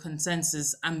international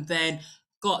consensus and then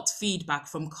got feedback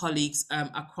from colleagues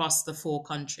across the 4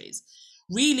 countries.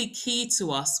 Really key to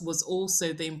us was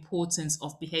also the importance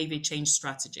of behavior change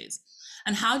strategies.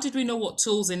 And how did we know what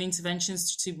tools and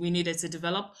interventions we needed to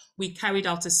develop? We carried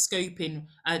out a scoping,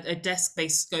 a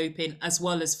desk-based scoping, as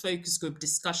well as focus group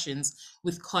discussions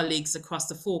with colleagues across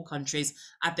the 4 countries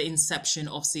at the inception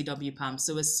of CwPAMS.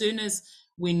 So as soon as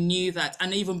we knew that,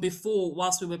 and even before,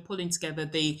 whilst we were pulling together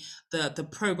the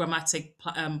programmatic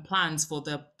plans for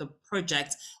the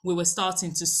project, we were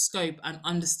starting to scope and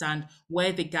understand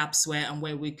where the gaps were and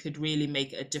where we could really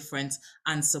make a difference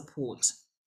and support.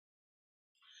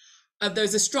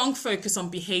 There's a strong focus on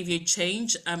behavior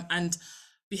change, and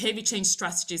behavior change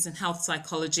strategies in health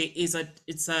psychology is a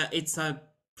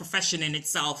profession in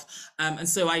itself, and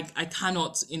so I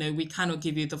cannot, we cannot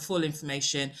give you the full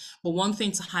information. But one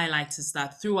thing to highlight is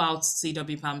that throughout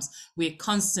CwPAMS, we're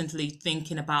constantly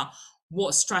thinking about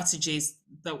what strategies,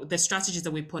 the strategies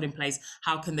that we put in place,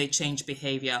 how can they change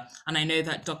behavior? And I know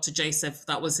that Dr. Joseph,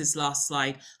 that was his last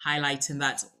slide, highlighting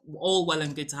that all well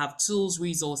and good to have tools,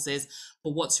 resources,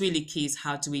 but what's really key is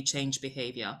how do we change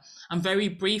behavior? And very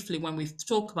briefly, when we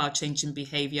talk about changing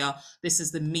behavior, this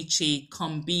is the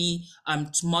Michi-Kombi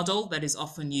model that is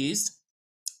often used.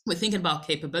 We're thinking about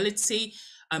capability,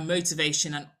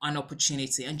 motivation, and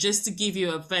opportunity. And just to give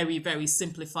you a very, very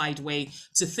simplified way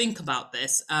to think about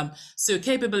this, so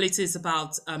capability is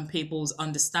about people's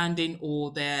understanding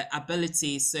or their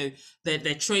abilities, so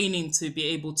their training to be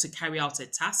able to carry out a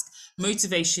task.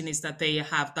 Motivation is that they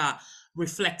have that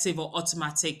reflective or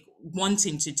automatic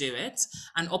wanting to do it,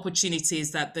 and opportunity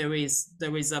is that there is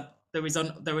as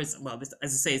I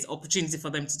say, it's opportunity for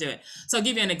them to do it. So I'll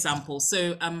give you an example.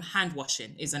 So hand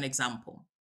washing is an example.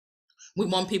 We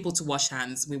want people to wash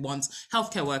hands. We want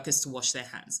healthcare workers to wash their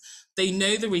hands. They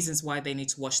know the reasons why they need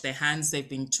to wash their hands. They've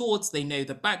been taught, they know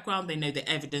the background, they know the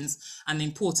evidence and the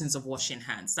importance of washing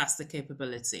hands. That's the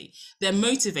capability. They're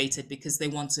motivated because they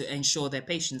want to ensure their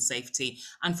patient safety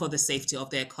and for the safety of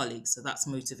their colleagues. So that's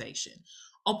motivation.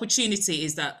 Opportunity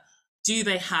is that, do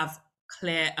they have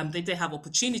clear, do they have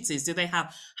opportunities? Do they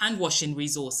have hand washing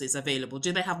resources available?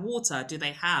 Do they have water? Do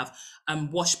they have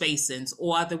wash basins,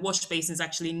 or are the wash basins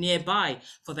actually nearby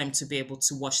for them to be able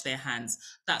to wash their hands?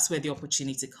 That's where the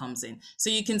opportunity comes in. So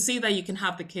you can see that you can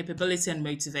have the capability and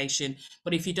motivation,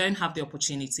 but if you don't have the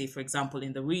opportunity, for example,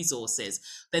 in the resources,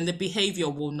 then the behavior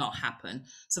will not happen.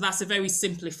 So that's a very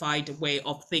simplified way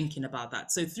of thinking about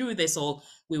that. So through this all,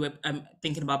 we were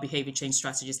thinking about behavior change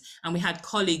strategies, and we had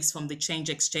colleagues from the Change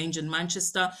Exchange in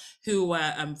Manchester who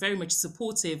were very much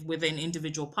supportive within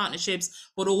individual partnerships,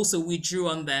 but also we drew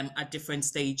on them at different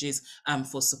stages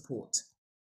for support.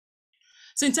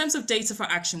 So in terms of data for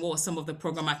action, what were some of the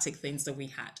programmatic things that we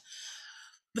had?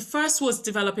 The first was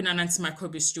developing an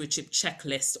antimicrobial stewardship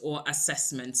checklist or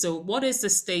assessment. So what is the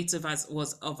state of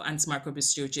antimicrobial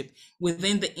stewardship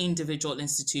within the individual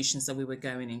institutions that we were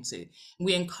going into?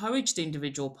 We encouraged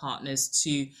individual partners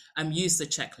to use the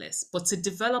checklist, but to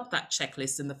develop that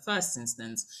checklist in the first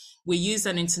instance, we used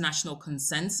an international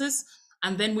consensus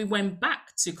And then we went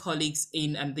back to colleagues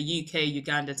in the UK,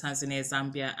 Uganda, Tanzania,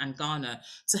 Zambia, and Ghana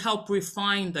to help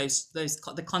refine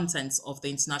the contents of the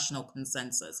international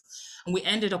consensus. And we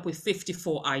ended up with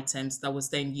 54 items that was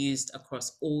then used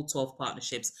across all 12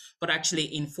 partnerships, but actually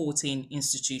in 14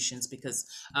 institutions, because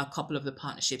a couple of the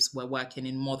partnerships were working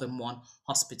in more than one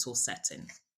hospital setting.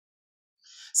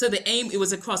 So the aim, it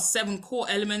was across 7 core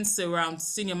elements, so around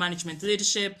senior management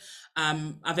leadership,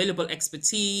 available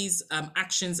expertise,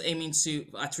 actions aiming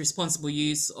at responsible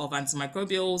use of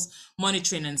antimicrobials,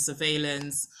 monitoring and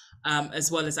surveillance,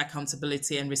 as well as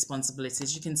accountability and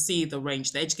responsibilities. You can see the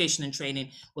range. The education and training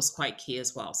was quite key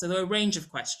as well. So there were a range of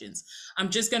questions. I'm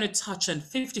just going to touch on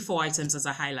 54 items as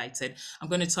I highlighted. I'm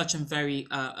going to touch on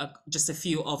just a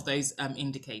few of those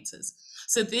indicators.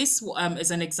 So this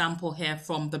is an example here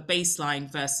from the baseline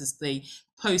versus the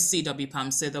post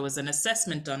CwPAMS. So there was an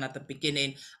assessment done at the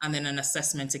beginning and then an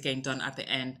assessment again done at the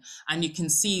end. And you can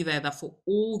see there that for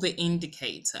all the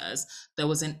indicators, there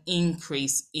was an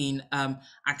increase in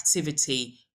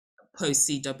activity post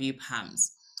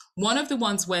CwPAMS. One of the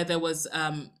ones where there was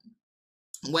the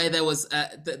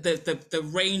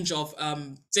range of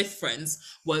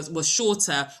difference was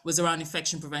shorter, was around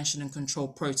infection prevention and control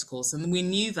protocols. And we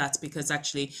knew that because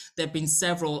actually there have been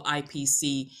several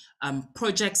IPC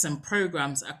projects and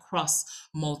programs across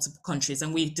multiple countries,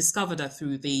 and we discovered that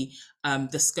through the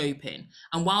scoping.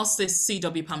 And whilst this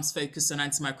CwPAMS focused on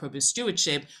antimicrobial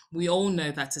stewardship, we all know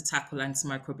that to tackle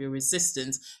antimicrobial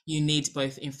resistance, you need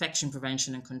both infection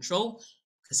prevention and control,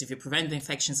 because if you prevent the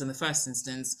infections in the first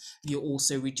instance, you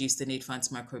also reduce the need for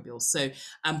antimicrobials. So,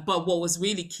 but what was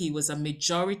really key was a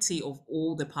majority of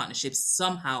all the partnerships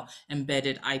somehow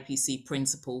embedded IPC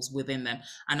principles within them.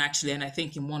 And actually, and I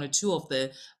think in 1 or 2 of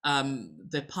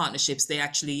the partnerships, they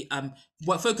actually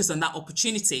were focused on that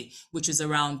opportunity, which is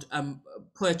around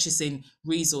purchasing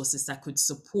resources that could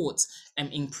support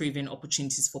improving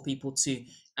opportunities for people to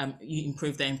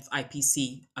improve their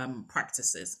IPC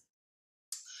practices.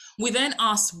 We then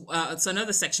asked, so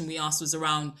another section we asked was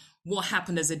around what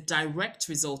happened as a direct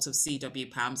result of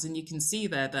CwPAMS. And you can see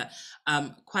there that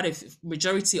quite a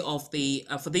majority of the,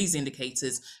 for these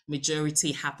indicators,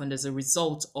 majority happened as a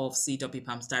result of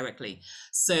CwPAMS directly.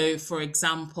 So for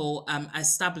example,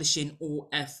 establishing or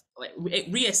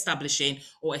re-establishing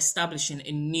or establishing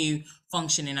a new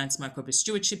functioning antimicrobial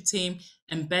stewardship team,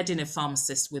 embedding a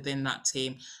pharmacist within that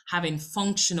team, having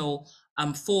functional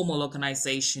formal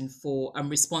organization for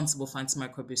responsible for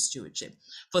antimicrobial stewardship.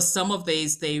 For some of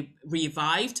these, they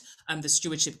revived the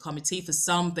stewardship committee. For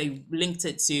some, they linked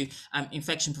it to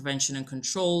infection prevention and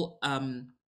control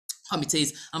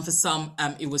committees. And for some,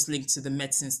 it was linked to the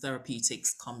medicines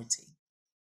therapeutics committee.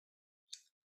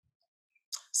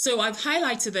 So I've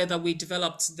highlighted there that we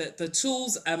developed the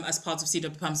tools as part of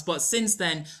CwPAMS, but since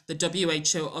then, the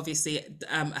WHO obviously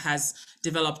has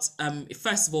developed,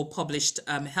 first of all, published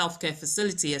healthcare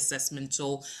facility assessment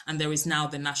tool, and there is now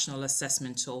the national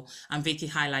assessment tool. And Vicky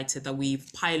highlighted that we've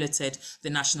piloted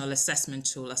the national assessment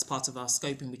tool as part of our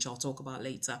scoping, which I'll talk about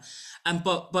later.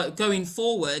 But going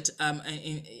forward,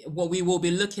 what we will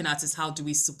be looking at is how do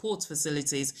we support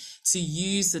facilities to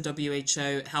use the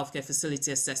WHO healthcare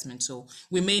facility assessment tool.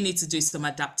 We may need to do some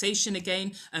adaptation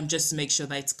again, just to make sure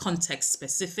that it's context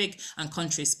specific and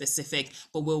country specific,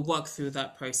 but we'll work through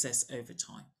that process over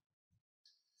time.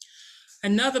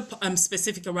 Another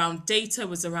specific around data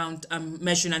was around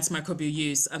measuring antimicrobial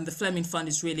use, and the Fleming Fund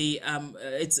is really,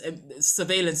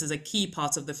 surveillance is a key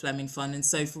part of the Fleming Fund, and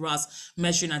so for us,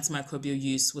 measuring antimicrobial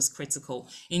use was critical.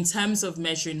 In terms of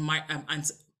measuring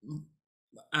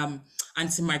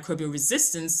antimicrobial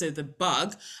resistance, so the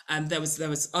bug, there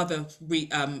was other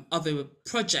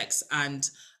projects and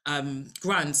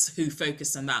grants who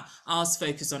focused on that. Ours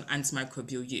focused on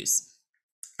antimicrobial use.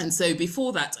 And so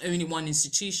before that, only one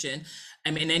institution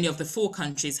in any of the 4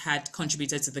 countries had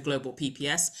contributed to the global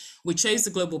PPS. We chose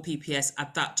the global PPS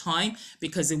at that time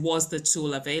because it was the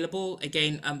tool available.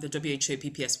 Again, the WHO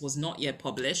PPS was not yet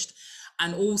published.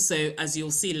 And also, as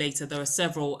you'll see later, there are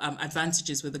several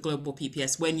advantages with the global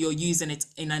PPS when you're using it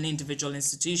in an individual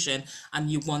institution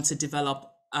and you want to develop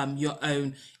your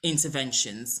own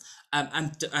interventions.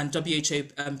 And WHO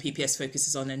PPS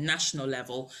focuses on a national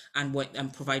level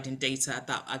and providing data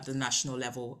at the national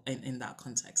level in that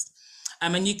context.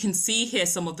 And you can see here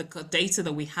some of the data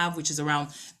that we have, which is around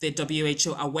the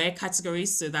WHO aware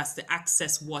categories. So that's the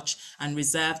access, watch, and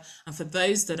reserve. And for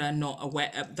those that are not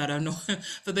aware,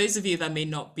 for those of you that may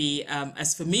not be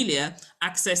as familiar,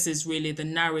 access is really the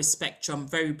narrow spectrum,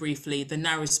 very briefly, the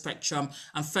narrow spectrum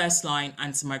and first line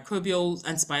antimicrobials,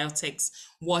 antibiotics.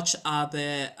 Watch are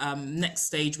the next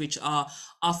stage, which are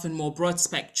often more broad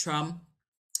spectrum.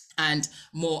 and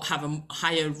have a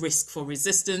higher risk for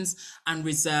resistance, and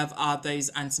reserve are those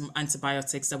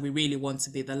antibiotics that we really want to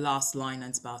be the last line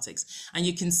antibiotics. And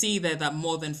you can see there that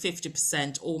more than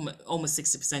 50%, almost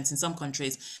 60% in some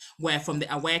countries, were from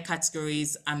the aware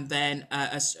categories, and then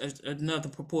another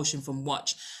proportion from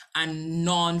watch, and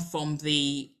none from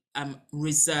the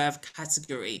reserve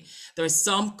category. There are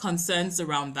some concerns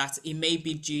around that. It may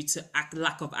be due to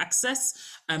lack of access,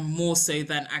 more so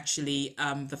than actually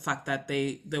the fact that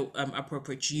the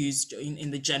appropriate used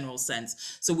in the general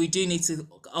sense. So we do need to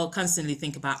constantly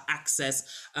think about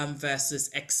access versus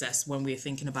excess when we're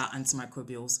thinking about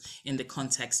antimicrobials in the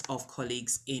context of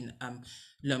colleagues in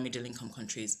low middle income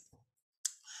countries.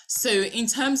 So in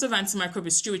terms of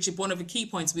antimicrobial stewardship, one of the key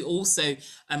points we also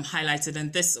highlighted,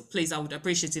 and this, please, I would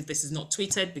appreciate if this is not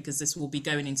tweeted, because this will be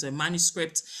going into a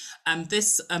manuscript.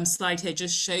 This slide here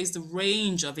just shows the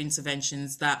range of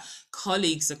interventions that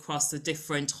colleagues across the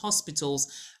different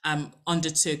hospitals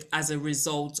undertook as a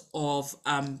result of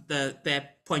their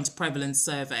point prevalence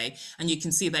survey. And you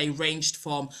can see they ranged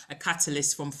from a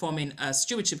catalyst from forming a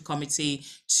stewardship committee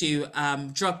to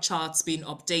drug charts being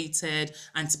updated,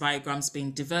 antibiograms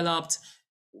being developed.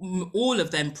 All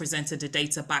of them presented the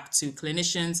data back to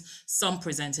clinicians, some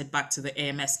presented back to the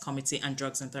AMS committee and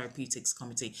drugs and therapeutics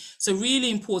committee. So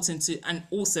really important and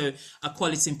also a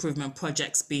quality improvement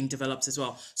projects being developed as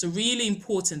well. So really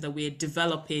important that we're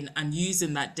developing and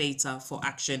using that data for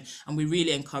action, and we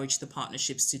really encourage the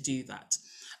partnerships to do that.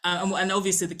 And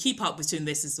obviously the key part between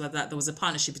this is that there was a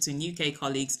partnership between UK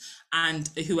colleagues and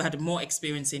who had more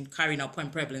experience in carrying out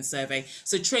point prevalence survey.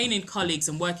 So training colleagues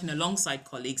and working alongside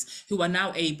colleagues who are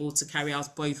now able to carry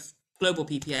out both global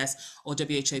PPS or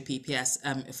WHO PPS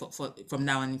from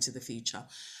now on into the future.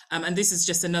 And this is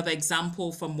just another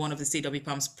example from one of the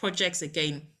CwPAMS projects.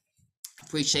 Again,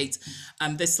 appreciate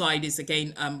this slide is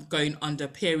again going under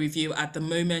peer review at the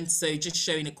moment, so just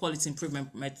showing a quality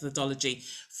improvement methodology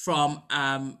from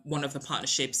one of the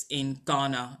partnerships in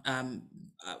Ghana,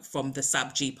 from the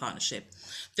SAPG partnership.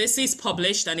 This is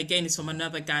published, and again it's from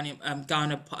another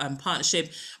Ghana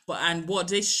partnership, and what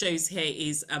this shows here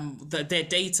is their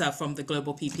data from the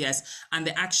global PPS, and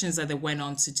the actions that they went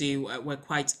on to do were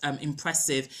quite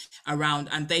impressive around,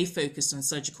 and they focused on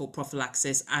surgical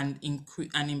prophylaxis and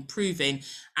improving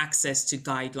access to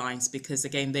guidelines, because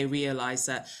again they realized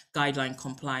that guideline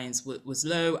compliance was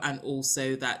low, and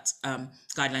also that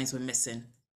guidelines were missing.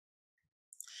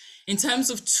 In terms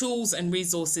of tools and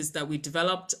resources that we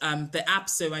developed, the app,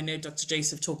 so I know Dr.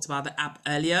 Joseph talked about the app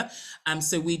earlier.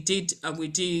 So we do,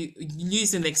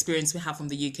 using the experience we have from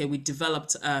the UK, we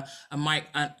developed an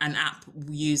app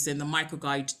using the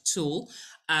microguide tool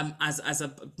as a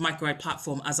microguide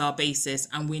platform as our basis.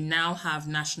 And we now have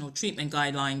national treatment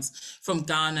guidelines from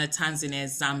Ghana, Tanzania,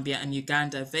 Zambia, and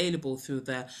Uganda available through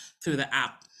the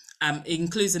app. It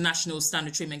includes the National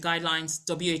Standard Treatment Guidelines,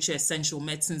 WHO Essential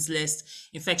Medicines List,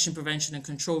 infection prevention and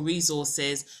control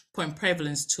resources, point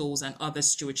prevalence tools, and other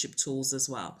stewardship tools as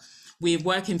well. We're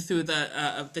working through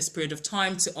this period of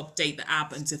time to update the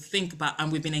app and to think about,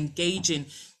 and we've been engaging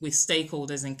with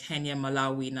stakeholders in Kenya,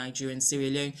 Malawi, Nigeria, and Sierra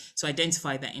Leone to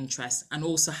identify their interests, and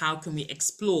also how can we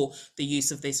explore the use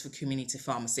of this for community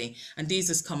pharmacy. And these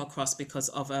has come across because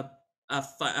of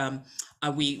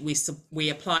we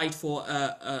applied for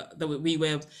we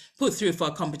were put through for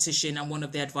a competition, and one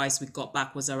of the advice we got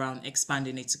back was around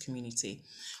expanding it to community.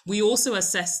 We also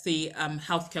assessed the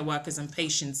healthcare workers and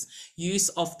patients' use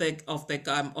of the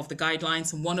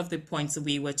guidelines, and one of the points that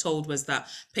we were told was that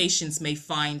patients may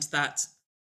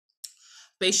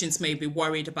be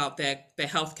worried about their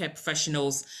healthcare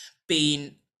professionals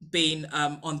being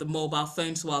on the mobile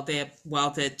phones while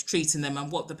they're treating them.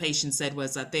 And what the patient said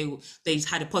was that they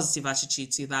had a positive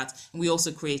attitude to that. And we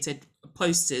also created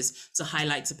posters to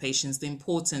highlight to patients the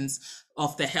importance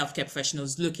of the healthcare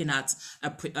professionals looking at a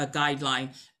guideline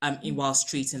whilst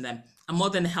treating them. And more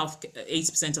than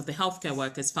 80% of the healthcare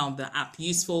workers found the app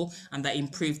useful, and that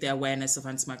improved their awareness of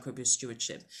antimicrobial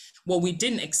stewardship. What we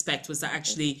didn't expect was that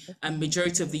actually a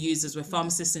majority of the users were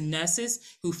pharmacists and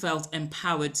nurses who felt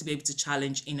empowered to be able to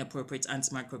challenge inappropriate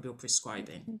antimicrobial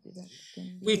prescribing.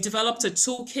 We've developed a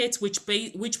toolkit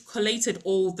which collated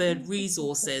all the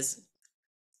resources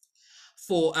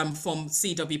from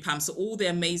CwPAMS, so all the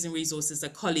amazing resources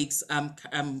that colleagues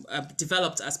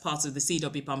developed as part of the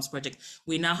CwPAMS project.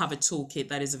 We now have a toolkit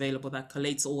that is available that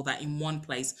collates all that in one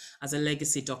place as a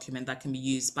legacy document that can be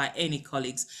used by any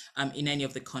colleagues in any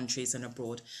of the countries and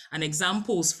abroad. And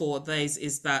examples for those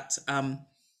is that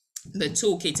The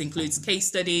toolkit includes case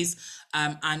studies,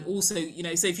 and also,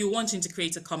 so if you're wanting to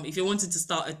create if you're wanting to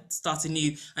start a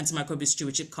new antimicrobial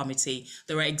stewardship committee,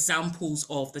 there are examples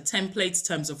of the templates,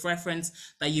 terms of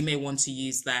reference that you may want to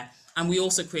use there. And we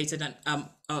also created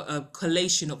a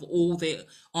collation of all the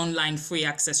online free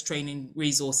access training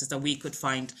resources that we could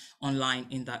find online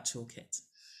in that toolkit.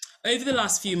 Over the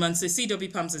last few months, the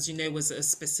CwPAMS, as you know, was a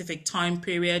specific time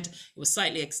period. It was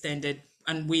slightly extended,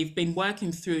 and we've been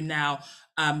working through now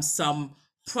some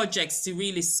projects to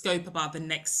really scope about the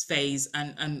next phase,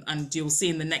 and you'll see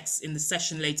in the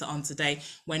session later on today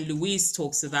when Louise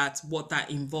talks about what that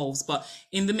involves. But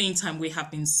in the meantime, we have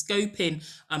been scoping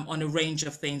on a range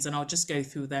of things, and I'll just go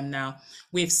through them now.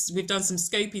 We've done some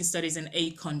scoping studies in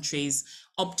 8 countries,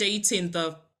 updating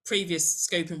the previous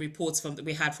scoping reports that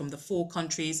we had from the 4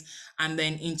 countries, and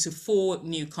then into 4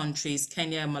 new countries: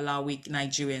 Kenya, Malawi,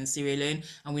 Nigeria, and Sierra Leone.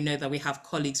 And we know that we have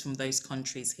colleagues from those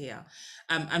countries here.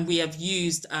 And we have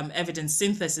used evidence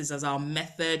synthesis as our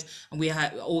method, and we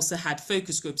also had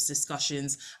focus groups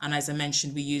discussions. And as I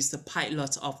mentioned, we used the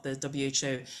pilot of the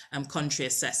WHO country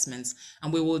assessments.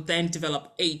 And we will then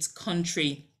develop 8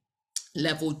 country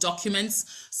level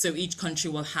documents. So each country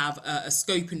will have a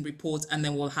scoping report, and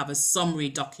then we'll have a summary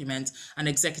document, an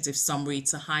executive summary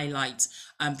to highlight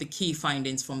the key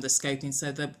findings from the scoping.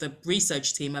 So the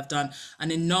research team have done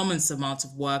an enormous amount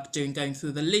of work going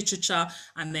through the literature,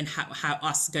 and then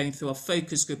us going through a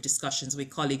focus group discussions with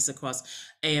colleagues across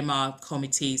AMR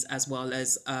committees, as well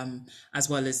as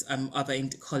other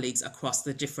colleagues across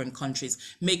the different countries,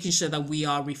 making sure that we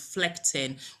are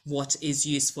reflecting what is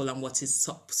useful and what is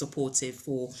supportive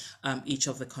for each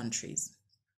of the countries.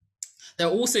 There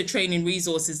are also training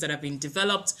resources that have been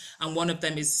developed, and one of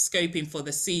them is scoping for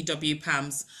the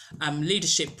CwPAMS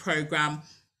leadership program.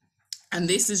 And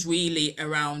this is really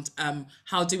around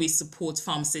how do we support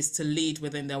pharmacists to lead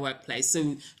within their workplace.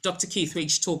 So Dr. Keith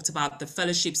Reach talked about the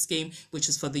fellowship scheme, which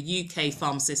is for the UK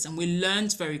pharmacists. And we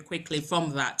learned very quickly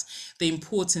from that the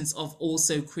importance of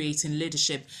also creating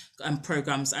leadership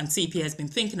programs. And CP has been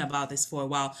thinking about this for a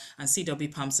while, and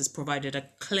CwPAMS has provided a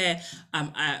clear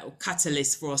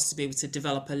catalyst for us to be able to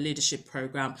develop a leadership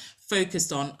program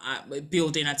focused on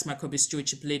building antimicrobial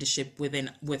stewardship leadership with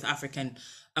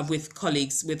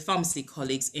pharmacy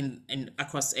colleagues in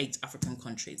across 8 African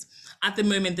countries. At the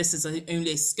moment, this is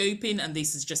only a scoping, and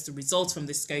this is just a result from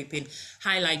the scoping,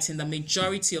 highlighting the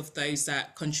majority of those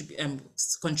that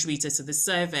contributed to the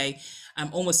survey.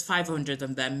 Almost 500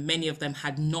 of them, many of them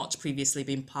had not previously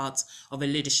been part of a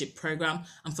leadership program.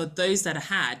 And for those that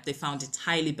had, they found it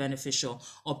highly beneficial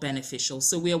or beneficial.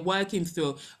 So we are working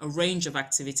through a range of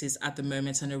activities at the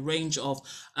moment, and a range of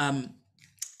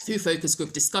through focus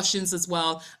group discussions as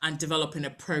well, and developing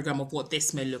a program of what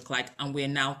this may look like. And we're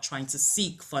now trying to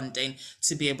seek funding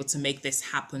to be able to make this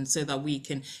happen, so that we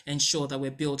can ensure that we're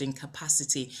building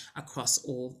capacity across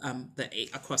all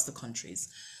across the countries.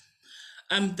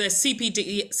 The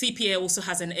CPA also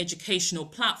has an educational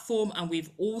platform, and we've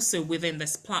also within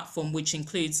this platform, which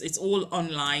includes, it's all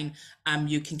online,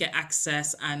 you can get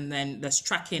access, and then there's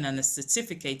tracking and the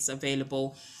certificates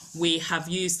available. We have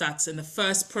used that in the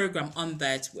first program on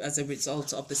that as a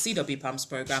result of the CwPAMS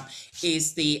program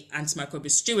is the antimicrobial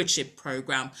stewardship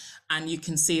program. And you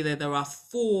can see that there are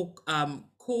 4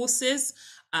 courses: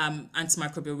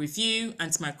 antimicrobial review,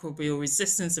 antimicrobial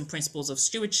resistance and principles of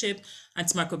stewardship,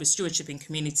 antimicrobial stewardship in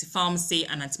community pharmacy,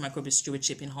 and antimicrobial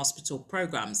stewardship in hospital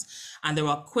programs. And there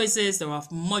are quizzes, there are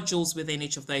modules within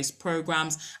each of those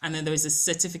programs, and then there is a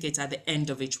certificate at the end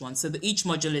of each one. So that each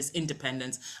module is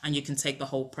independent, and you can take the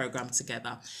whole program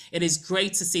together. It is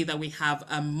great to see that we have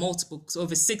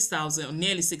over 6,000 or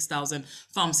nearly 6,000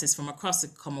 pharmacists from across the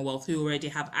Commonwealth who already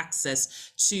have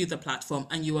access to the platform,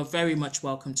 and you are very much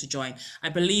welcome to join. I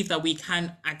believe that we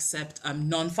can accept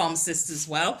non-pharmacists as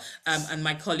well, and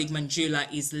my colleague Manjula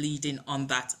is leading on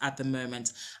that at the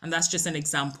moment. And that's just an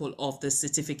example of the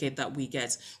certificate that we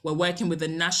get. We're working with the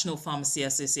National Pharmacy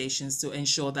Associations to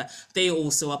ensure that they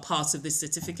also are part of this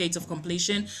certificate of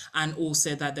completion, and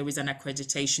also that there is an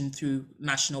accreditation through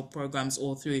national programs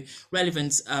or through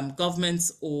relevant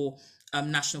governments or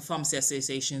national pharmacy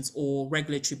associations or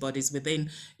regulatory bodies within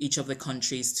each of the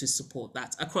countries to support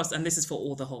that across, and this is for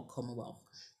all the whole Commonwealth.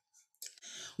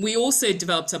 We also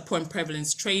developed a point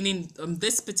prevalence training.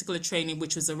 This particular training,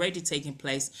 which was already taking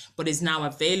place but is now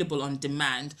available on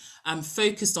demand,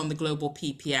 focused on the global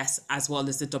PPS as well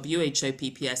as the WHO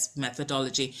PPS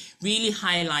methodology, really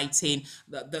highlighting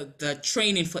the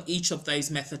training for each of those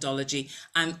methodology,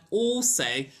 and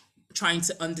also trying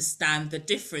to understand the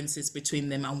differences between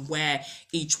them and where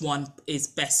each one is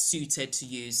best suited to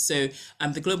use. So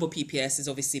the global PPS is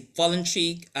obviously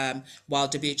voluntary, while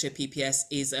WHO PPS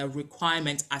is a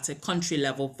requirement at a country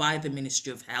level via the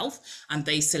Ministry of Health, and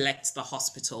they select the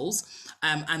hospitals.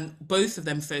 And both of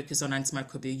them focus on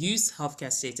antimicrobial use,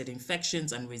 healthcare-stated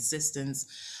infections and resistance.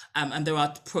 And there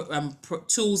are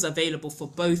tools available for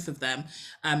both of them.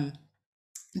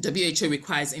 WHO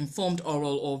requires informed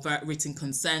oral or written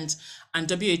consent, and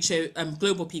WHO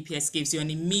Global PPS gives you an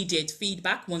immediate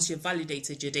feedback. Once you've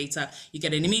validated your data, you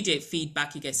get an immediate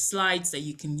feedback. You get slides that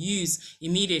you can use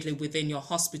immediately within your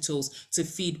hospitals to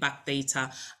feedback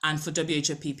data. And for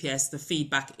WHO PPS, the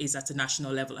feedback is at a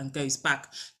national level and goes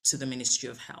back to the Ministry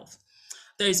of Health.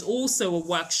 There's also a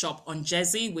workshop on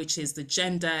GESI, which is the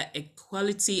Gender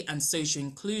Equality and Social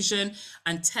Inclusion,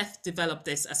 and TEF developed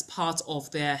this as part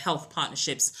of their health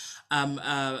partnerships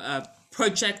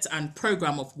project and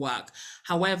program of work.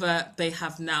 However, they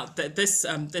have now this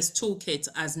toolkit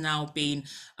has now been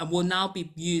will now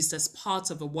be used as part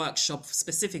of a workshop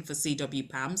specific for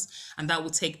CwPAMS, and that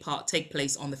will take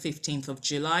place on the 15th of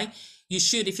July. You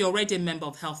should, if you're already a member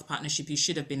of Health Partnership, you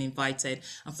should have been invited.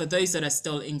 And for those that are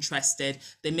still interested,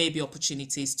 there may be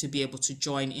opportunities to be able to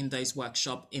join in those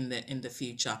workshops in the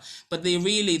future. But the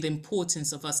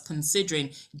importance of us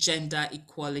considering gender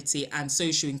equality and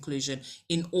social inclusion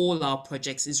in all our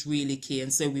projects is really key.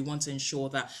 And so we want to ensure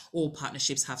that all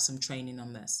partnerships have some training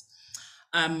on this.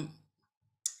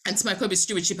 Antimicrobial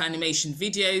stewardship animation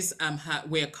videos,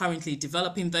 we're currently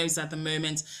developing those at the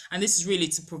moment, and this is really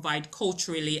to provide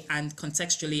culturally and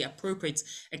contextually appropriate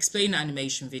explainer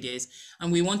animation videos,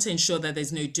 and we want to ensure that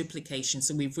there's no duplication.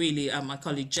 So we've really, my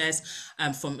colleague Jess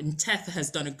from TEF has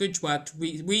done a good work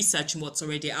researching what's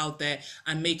already out there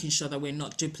and making sure that we're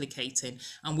not duplicating,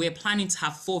 and we're planning to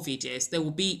have 4 videos. There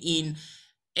will be in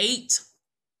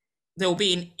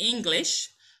English,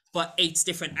 but 8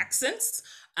 different accents.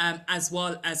 As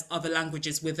well as other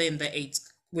languages within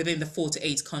the 4 to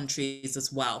 8 countries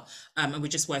as well. And we're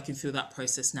just working through that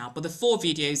process now. But the 4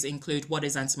 videos include what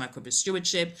is antimicrobial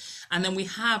stewardship. And then we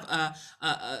have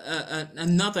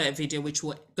another video which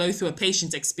will go through a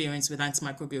patient experience with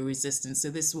antimicrobial resistance.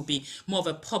 So this will be more of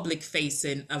a public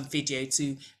facing video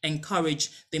to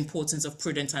encourage the importance of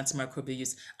prudent antimicrobial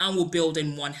use. And we'll build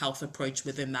in One Health approach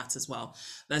within that as well.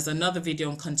 There's another video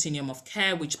on continuum of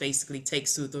care, which basically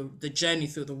takes through the journey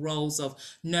through the roles of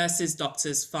nurses,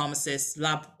 doctors, pharmacists,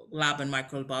 lab and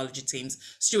microbiology teams,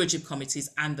 stewardship committees,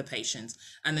 and the patient.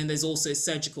 And then there's also a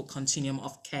surgical continuum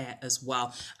of care as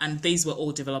well. And these were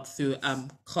all developed through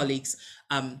colleagues,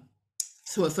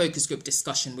 through a focus group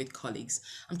discussion with colleagues.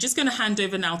 I'm just going to hand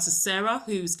over now to Sarah,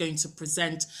 who's going to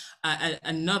present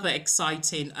another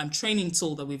exciting training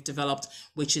tool that we've developed,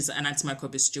 which is an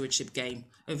antimicrobial stewardship game.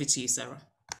 Over to you, Sarah.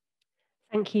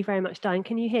 Thank you very much, Diane.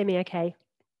 Can you hear me okay?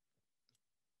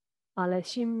 I'll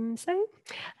assume so.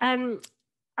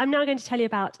 I'm now going to tell you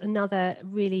about another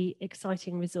really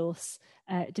exciting resource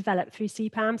developed through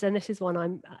CwPAMS, and this is one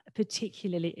I'm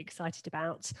particularly excited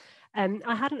about.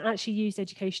 I hadn't actually used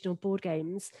educational board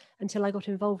games until I got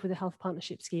involved with the Health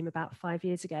Partnership Scheme about 5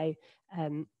 years ago.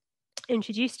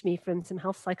 Introduced me from some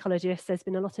health psychologists. There's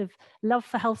been a lot of love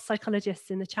for health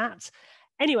psychologists in the chat.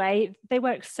 Anyway, they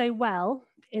work so well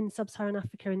in sub-Saharan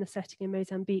Africa in the setting in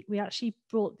Mozambique, we actually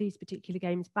brought these particular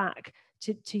games back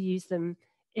to use them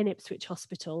in Ipswich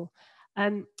Hospital.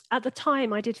 At the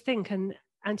time, I did think an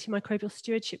antimicrobial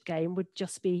stewardship game would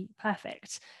just be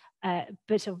perfect,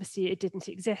 but obviously it didn't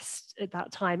exist at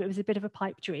that time. It was a bit of a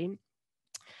pipe dream.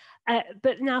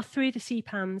 But now through the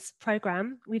CwPAMS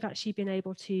programme, we've actually been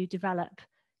able to develop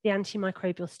the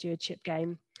antimicrobial stewardship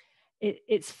game.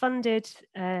 It's funded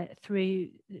through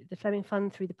the Fleming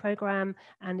Fund, through the programme,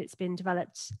 and it's been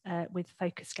developed with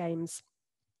Focus Games.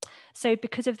 So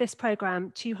because of this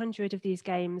programme, 200 of these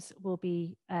games will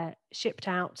be shipped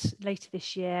out later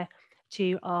this year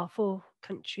to our 4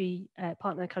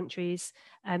 partner countries.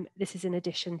 This is in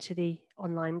addition to the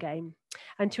online game.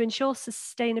 And to ensure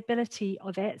sustainability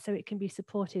of it, so it can be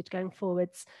supported going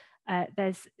forwards,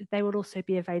 they will also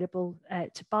be available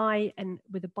to buy, and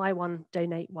with a buy one,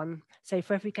 donate one. So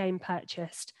for every game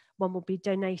purchased, one will be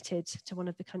donated to one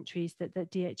of the countries that the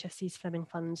DHSC's Fleming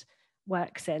Fund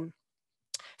works in.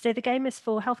 So the game is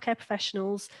for healthcare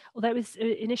professionals, although it was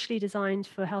initially designed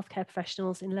for healthcare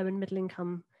professionals in low and middle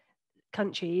income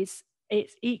countries.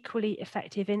 It's equally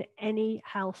effective in any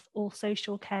health or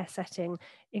social care setting,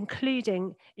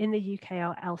 including in the UK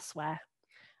or elsewhere.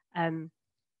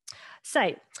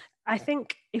 So I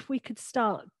think if we could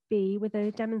start, B, with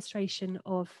a demonstration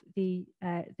of the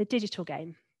digital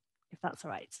game, if that's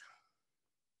all right.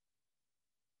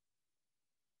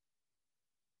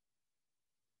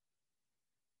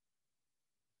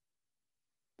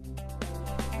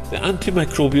 The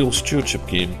Antimicrobial Stewardship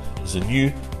game is a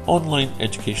new online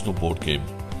educational board game.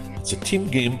 It's a team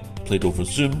game played over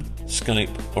Zoom,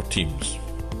 Skype or Teams.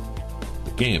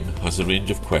 The game has a range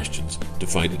of questions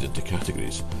divided into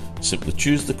categories. Simply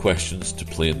choose the questions to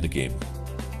play in the game.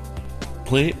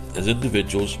 Play as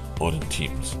individuals or in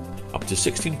teams. Up to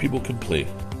 16 people can play.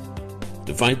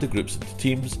 Divide the groups into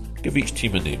teams, give each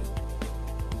team a name.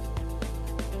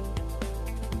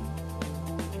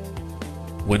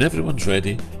 When everyone's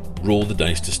ready, roll the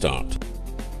dice to start.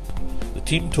 The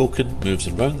team token moves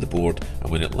around the board, and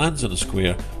when it lands on a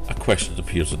square, a question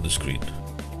appears on the screen.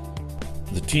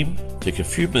 The team take a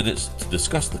few minutes to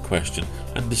discuss the question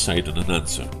and decide on an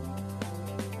answer.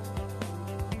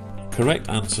 Correct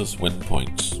answers win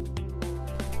points.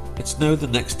 It's now the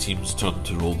next team's turn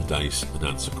to roll the dice and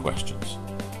answer questions.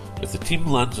 If the team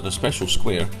lands on a special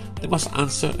square, they must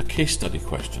answer a case study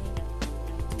question.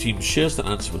 The team shares the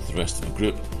answer with the rest of the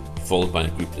group, followed by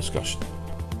a group discussion.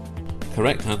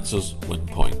 Correct answers win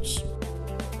points.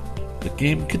 The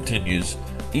game continues,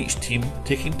 each team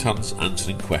taking turns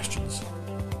answering questions.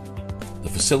 The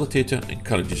facilitator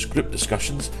encourages group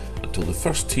discussions until the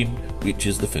first team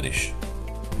reaches the finish.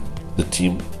 The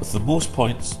team with the most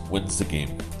points wins the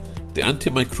game. The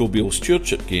Antimicrobial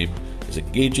Stewardship game is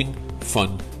engaging,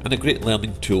 fun and a great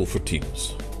learning tool for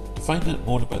teams. To find out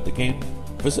more about the game,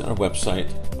 visit our website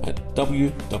at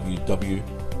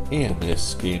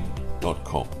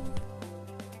www.amsgame.com.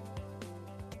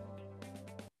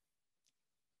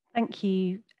 Thank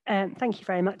you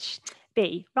very much,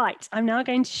 B. Right, I'm now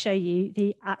going to show you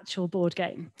the actual board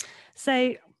game.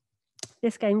 So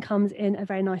this game comes in a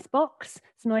very nice box.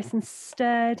 It's nice and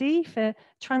sturdy for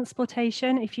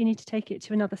transportation if you need to take it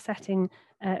to another setting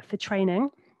for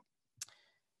training.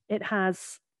 It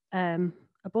has a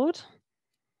board,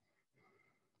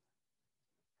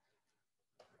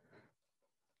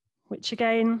 which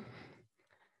again,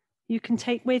 you can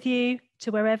take with you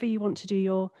to wherever you want to do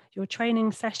your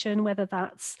training session, whether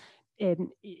that's in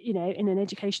an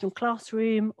educational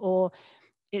classroom or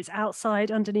it's outside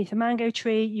underneath a mango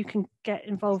tree. You can get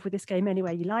involved with this game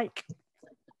anywhere you like.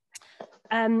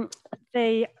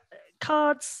 The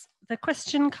cards, the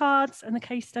question cards and the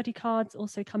case study cards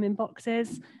also come in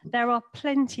boxes. There are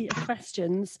plenty of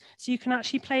questions, so you can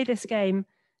actually play this game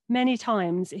many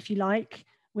times if you like,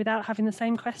 without having the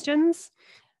same questions.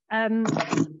 And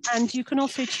you can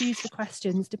also choose the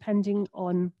questions depending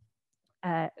on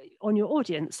your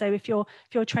audience. So if you're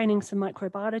training some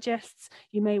microbiologists,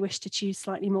 you may wish to choose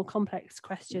slightly more complex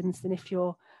questions than if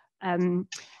you're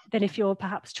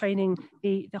perhaps training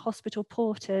the hospital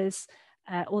porters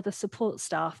or the support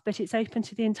staff. But it's open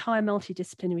to the entire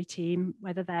multidisciplinary team,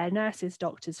 whether they're nurses,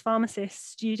 doctors, pharmacists,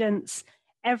 students.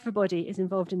 Everybody is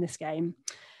involved in this game.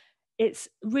 It's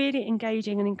really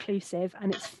engaging and inclusive,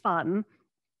 and it's fun.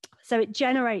 So it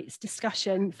generates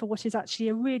discussion for what is actually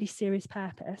a really serious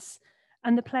purpose.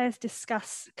 And the players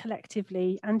discuss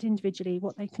collectively and individually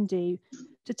what they can do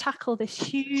to tackle this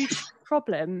huge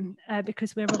problem,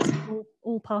 because we're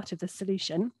all part of the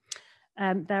solution.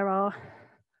 There are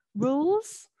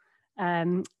rules,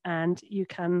 and you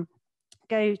can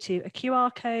go to a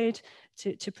QR code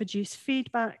to produce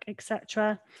feedback,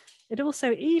 etc. It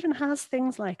also even has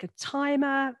things like a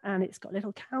timer, and it's got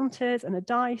little counters and a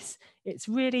dice. It's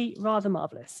really rather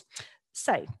marvelous.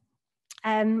 So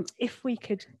if we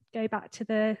could go back to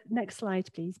the next slide,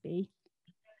 please, B.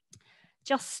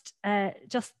 Just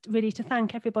really to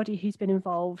thank everybody who's been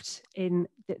involved in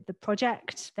the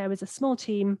project. There was a small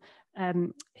team,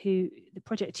 the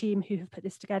project team, who have put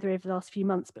this together over the last few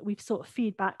months, but we've sought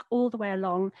feedback all the way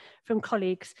along from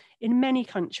colleagues in many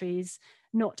countries,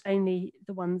 not only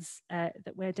the ones that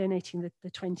we're donating the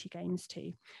 20 games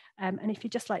to. And if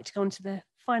you'd just like to go on to the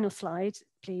final slide,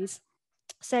 please.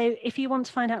 So if you want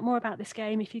to find out more about this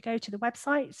game, if you go to the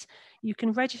website, you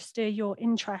can register your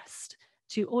interest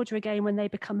to order a game when they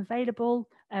become available.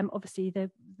 Obviously, the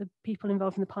people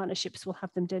involved in the partnerships will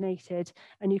have them donated,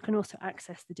 and you can also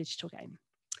access the digital game.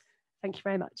 Thank you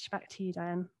very much. Back to you,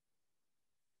 Diane.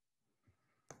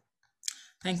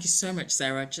 Thank you so much,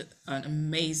 Sarah. An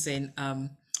amazing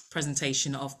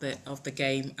presentation of the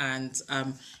game, and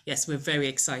yes, we're very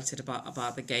excited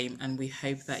about the game, and we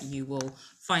hope that you will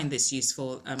find this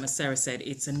useful. As Sarah said,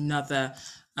 it's another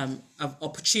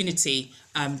opportunity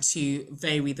to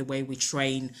vary the way we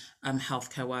train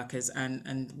healthcare workers,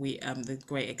 and we the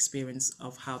great experience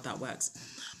of how that works.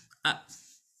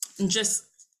 And just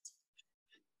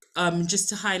just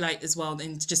to highlight as well,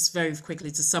 and just very quickly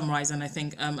to summarize, and I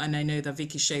think, and I know that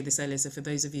Vicky showed this earlier, so for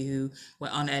those of you who were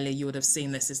on earlier, you would have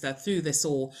seen this, is that through this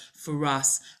all, for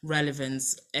us,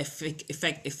 relevance,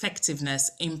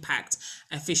 effectiveness, impact,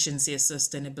 efficiency, and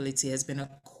sustainability has been a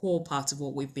core part of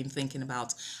what we've been thinking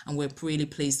about. And we're really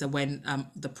pleased that when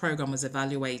the program was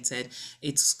evaluated,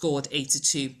 it scored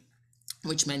 82,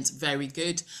 which meant very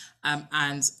good.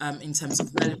 In terms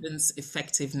of relevance,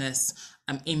 effectiveness,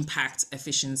 impact,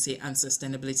 efficiency, and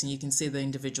sustainability. And you can see the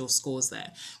individual scores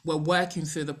there. We're working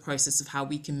through the process of how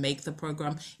we can make the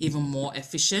program even more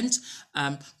efficient.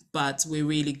 But we're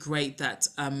really great that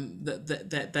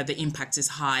that the impact is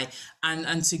high.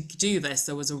 And to do this,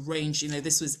 there was a range,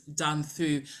 this was done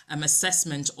through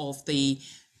assessment of the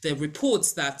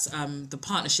reports that the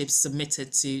partnerships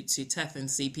submitted to TEF and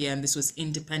CPM. This was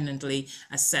independently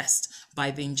assessed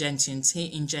by the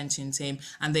Ingentium team,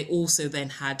 and they also then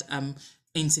had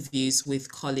interviews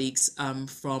with colleagues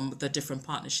from the different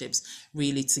partnerships,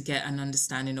 really to get an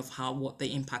understanding of what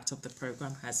the impact of the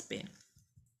program has been.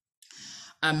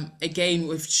 Again,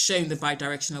 we've shown the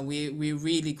bidirectional. We're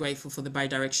really grateful for the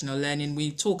bidirectional learning. We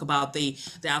talk about the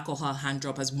alcohol hand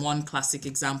drop as one classic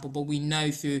example, but we know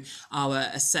through our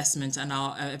assessment and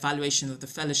our evaluation of the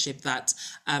fellowship that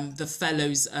the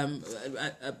fellows,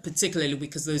 particularly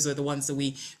because those are the ones that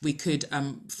we could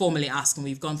formally ask, and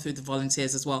we've gone through the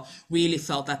volunteers as well, really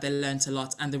felt that they learned a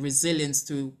lot, and the resilience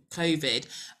through COVID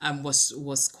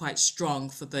was quite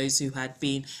strong for those who had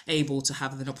been able to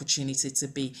have an opportunity to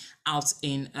be out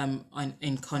in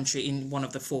country in one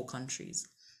of the 4 countries.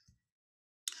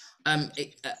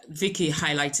 Vicky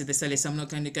highlighted this earlier, so I'm not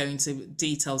going to go into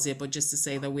details here, but just to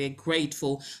say that we're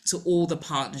grateful to all the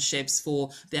partnerships for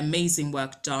the amazing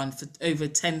work done, for over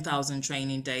 10,000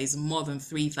 training days, more than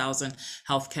 3,000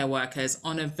 healthcare workers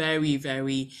on a very,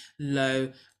 very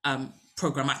low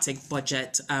programmatic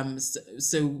budget.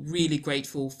 So really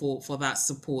grateful for that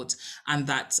support and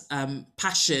that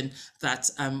passion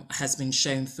that has been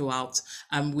shown throughout.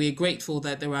 We're grateful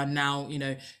that there are now,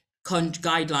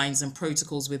 guidelines and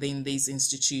protocols within these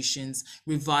institutions,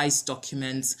 revised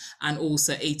documents, and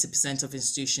also 80% of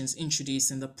institutions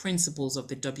introducing the principles of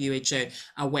the WHO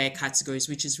aware categories,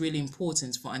 which is really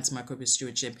important for antimicrobial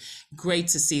stewardship. Great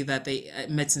to see that the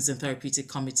medicines and therapeutic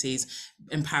committees,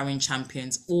 empowering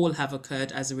champions, all have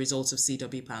occurred as a result of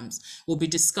CwPAMS. We'll be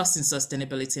discussing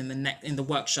sustainability in the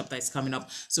workshop that's coming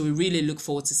up. So we really look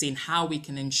forward to seeing how we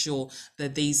can ensure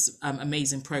that these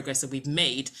amazing progress that we've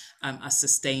made are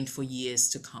sustained for years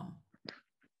to come.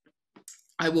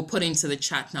 I will put into the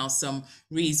chat now the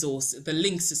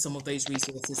links to some of those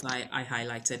resources I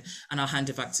highlighted, and I'll hand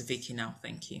it back to Vicky now.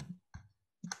 Thank you.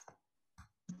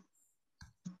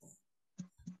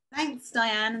 Thanks,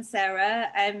 Diane and Sarah.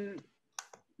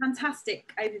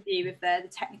 Fantastic overview of the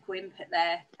technical input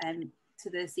there to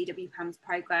the CwPAMS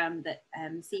programme that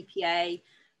CPA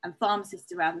and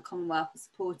pharmacists around the Commonwealth are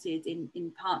supported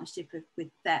in partnership with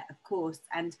THET, of course.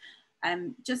 And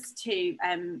just to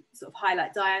sort of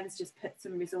highlight, Diane's just put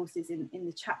some resources in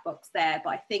the chat box there, but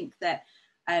I think that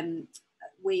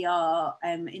we are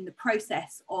in the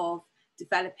process of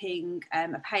developing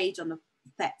a page on the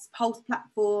THET's Pulse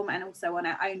platform and also on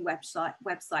our own website,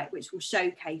 which will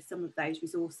showcase some of those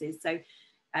resources. So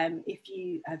if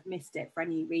you have missed it for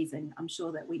any reason, I'm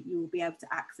sure that you will be able to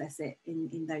access it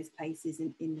in those places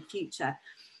in the future.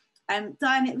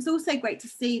 Diane, it was also great to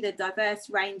see the diverse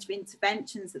range of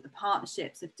interventions that the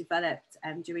partnerships have developed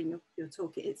during your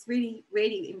talk. It's really,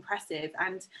 really impressive,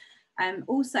 and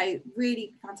also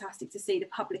really fantastic to see the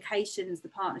publications the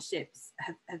partnerships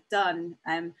have done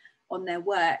on their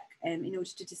work in order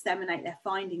to disseminate their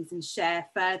findings and share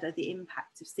further the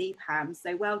impact of CPAMS.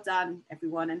 So well done,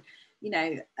 everyone. And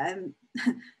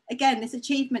again, this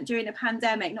achievement during a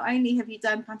pandemic, not only have you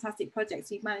done fantastic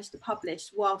projects you've managed to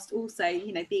publish, whilst also,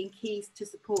 being key to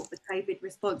support the COVID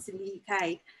response in the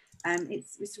UK.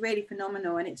 It's really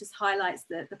phenomenal, and it just highlights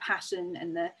the passion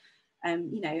and the,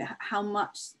 how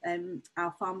much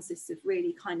our pharmacists have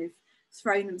really kind of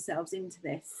thrown themselves into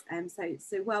this.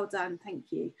 So well done,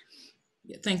 thank you.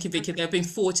 Yeah, thank you, Vicky. There have been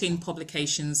 14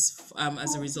 publications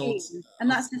as a result. And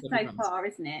that's just so far,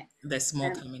 isn't it? There's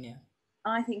more coming, yeah.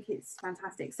 I think it's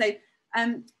fantastic. So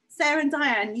Sarah and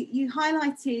Diane, you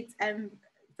highlighted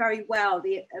very well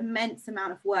the immense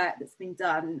amount of work that's been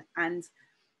done, and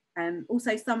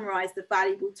also summarised the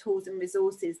valuable tools and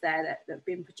resources there that have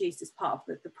been produced as part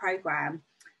of the programme,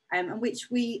 and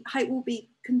which we hope will be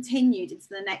continued into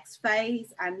the next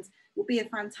phase and will be a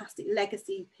fantastic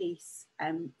legacy piece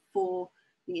for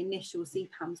the initial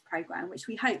CPAMS programme, which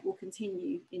we hope will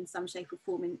continue in some shape or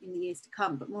form in the years to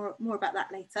come. But more about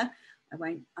that later. I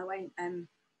won't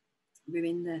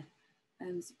ruin the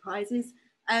surprises.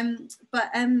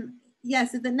 Yeah,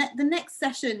 so the next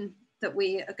session that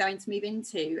we are going to move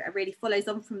into really follows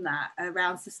on from that,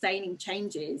 around sustaining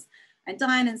changes. And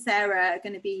Diane and Sarah are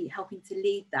going to be helping to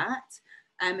lead that.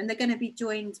 And they're going to be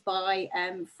joined by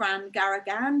Fran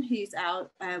Garraghan, who's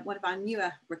one of our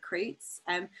newer recruits.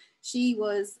 She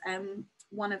was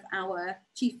one of our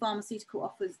Chief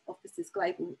Pharmaceutical Officer's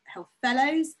Global Health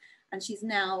Fellows, and she's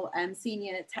now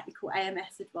Senior Technical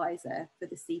AMS Advisor for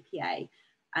the CPA.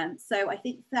 So I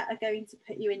think that are going to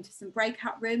put you into some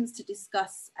breakout rooms to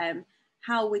discuss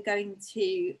how we're going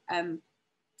to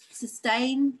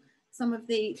sustain some of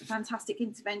the fantastic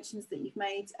interventions that you've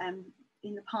made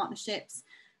in the partnerships,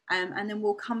 and then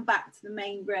we'll come back to the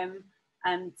main room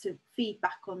to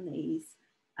feedback on these,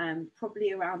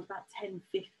 probably around about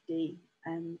 10:50.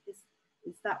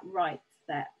 Is that right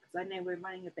there? Because I know we're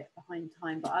running a bit behind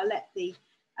time, but I'll let the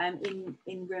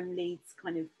in-room leads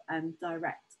kind of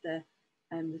direct the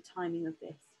timing of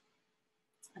this.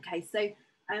 Okay, so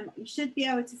you should be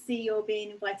able to see you're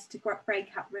being invited to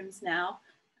breakout rooms now.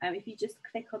 If you just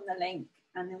click on the link,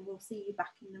 and then we'll see you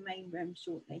back in the main room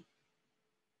shortly.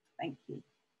 Thank you.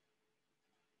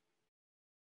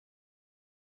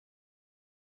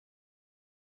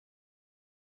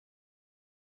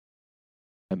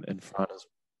 And Fran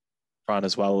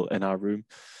as well in our room.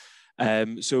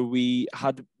 So we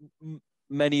had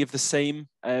many of the same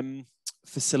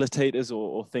facilitators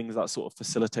or things that sort of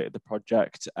facilitated the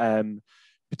project,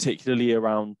 particularly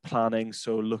around planning.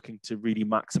 So looking to really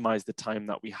maximize the time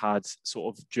that we had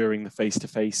sort of during the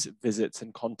face-to-face visits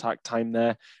and contact time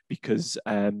there, because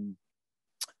I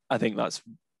think that's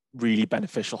really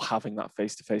beneficial, having that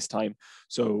face-to-face time.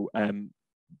 So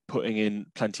putting in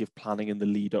plenty of planning in the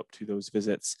lead up to those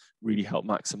visits really helped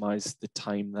maximize the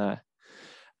time there.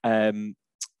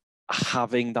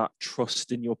 Having that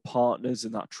trust in your partners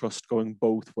and that trust going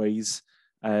both ways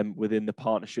within the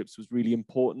partnerships was really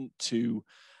important to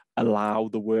allow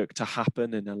the work to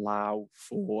happen and allow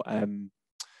for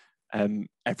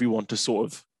everyone to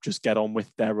sort of just get on with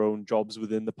their own jobs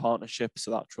within the partnership.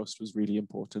 So that trust was really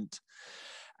important.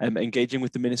 Engaging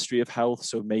with the Ministry of Health,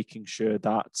 so making sure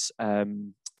that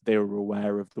they were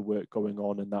aware of the work going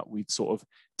on and that we'd sort of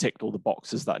ticked all the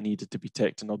boxes that needed to be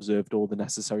ticked and observed all the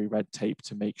necessary red tape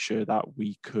to make sure that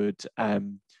we could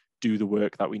do the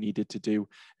work that we needed to do,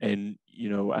 and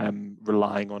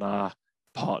relying on our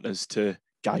partners to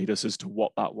guide us as to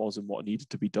what that was and what needed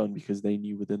to be done, because they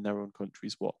knew within their own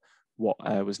countries what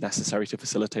was necessary to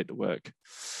facilitate the work.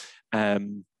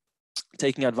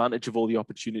 Taking advantage of all the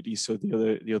opportunities. So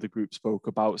the other group spoke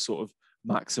about sort of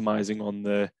maximizing on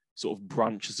the sort of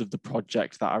branches of the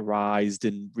project that arise,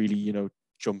 and really,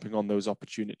 jumping on those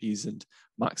opportunities and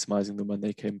maximizing them when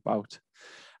they came about.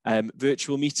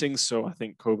 Virtual meetings. So I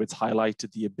think COVID's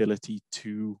highlighted the ability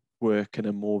to work in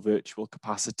a more virtual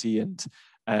capacity and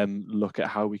look at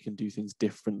how we can do things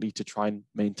differently to try and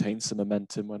maintain some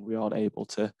momentum when we aren't able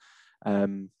to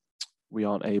go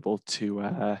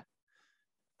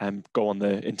on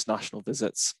the international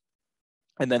visits.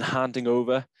 And then handing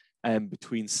over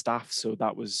between staff. So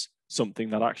that was something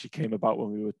that actually came about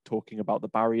when we were talking about the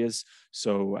barriers.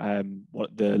 So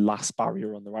what the last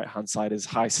barrier on the right-hand side is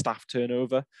high staff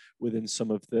turnover within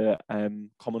some of the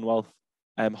Commonwealth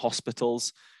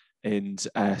hospitals, and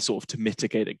sort of to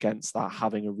mitigate against that,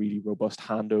 having a really robust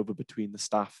handover between the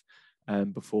staff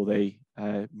before they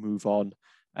move on,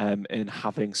 and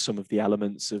having some of the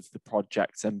elements of the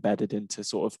projects embedded into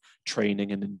sort of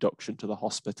training and induction to the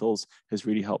hospitals has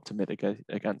really helped to mitigate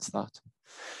against that.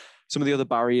 Some of the other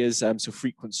barriers, so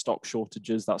frequent stock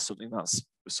shortages, that's something that's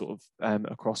sort of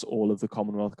across all of the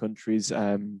Commonwealth countries.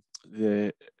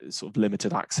 The sort of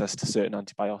limited access to certain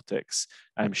antibiotics,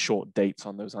 short dates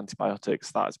on those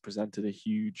antibiotics, that has presented a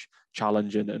huge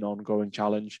challenge and an ongoing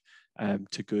challenge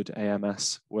to good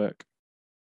AMS work.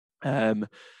 The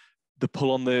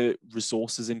pull on the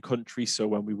resources in country, so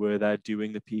when we were there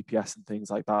doing the PPS and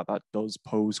things like that, that does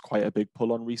pose quite a big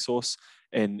pull on resource,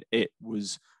 and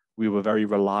we were very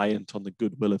reliant on the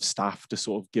goodwill of staff to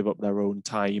sort of give up their own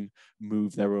time,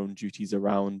 move their own duties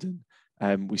around,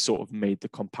 and we sort of made the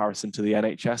comparison to the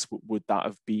NHS. Would that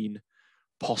have been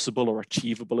possible or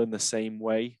achievable in the same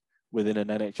way within an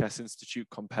NHS institute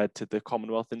compared to the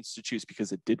Commonwealth institutes,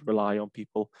 because it did rely on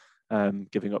people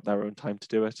giving up their own time to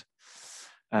do it.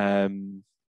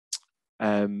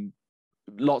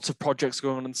 Lots of projects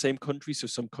going on in the same country, so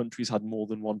some countries had more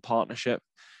than one partnership,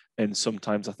 and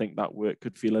sometimes I think that work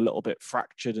could feel a little bit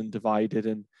fractured and divided,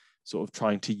 and sort of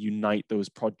trying to unite those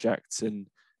projects and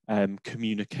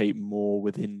communicate more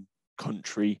within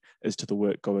country as to the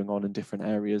work going on in different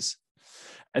areas.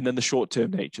 And then the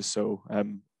short-term nature, so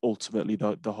ultimately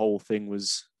the whole thing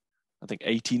was, I think,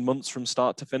 18 months from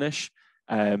start to finish,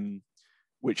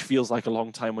 which feels like a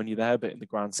long time when you're there, but in the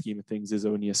grand scheme of things is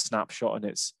only a snapshot, and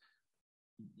it's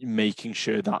making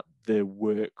sure that the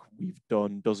work we've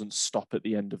done doesn't stop at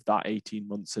the end of that 18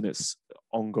 months and it's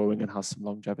ongoing and has some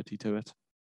longevity to it.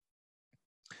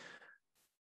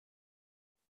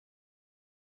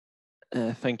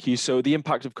 Thank you. So the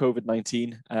impact of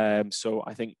COVID-19. So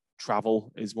I think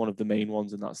travel is one of the main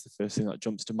ones, and that's the first thing that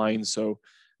jumps to mind. So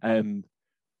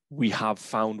we have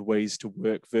found ways to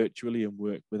work virtually and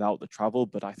work without the travel,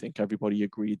 but I think everybody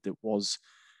agreed that was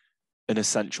an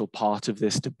essential part of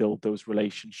this to build those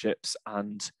relationships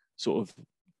and sort of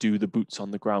do the boots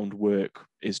on the ground work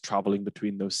is traveling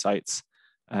between those sites.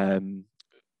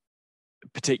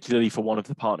 Particularly for one of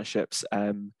the partnerships,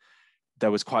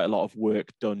 there was quite a lot of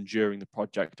work done during the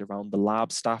project around the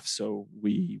lab staff. So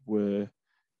we were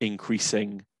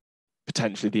increasing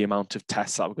potentially the amount of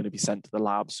tests that were going to be sent to the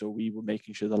lab. So we were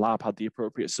making sure the lab had the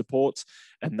appropriate support,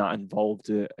 and that involved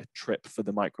a trip for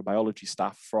the microbiology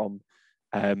staff from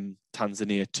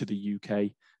Tanzania to the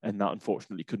UK, and that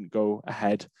unfortunately couldn't go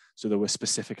ahead. So there were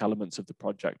specific elements of the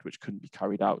project which couldn't be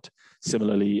carried out.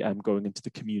 Similarly, going into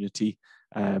the community,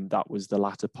 that was the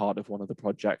latter part of one of the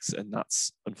projects, and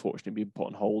that's unfortunately been put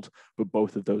on hold. But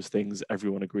both of those things,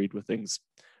 everyone agreed were things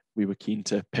we were keen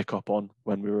to pick up on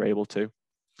when we were able to.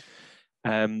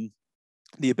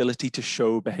 The ability to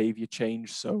show behavior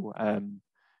change. So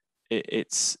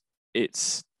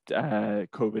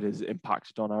COVID has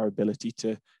impacted on our ability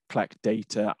to collect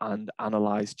data and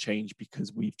analyze change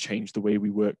because we've changed the way we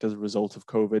worked as a result of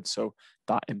COVID. So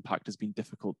that impact has been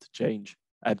difficult to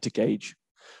gauge.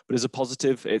 But as a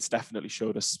positive, it's definitely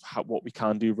showed us what we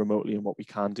can do remotely and what we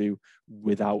can do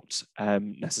without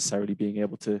necessarily being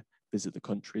able to visit the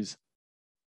countries.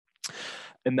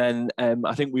 And then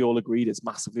I think we all agreed it's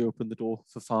massively opened the door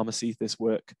for pharmacy, this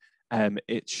work.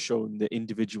 It's shown the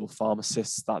individual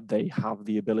pharmacists that they have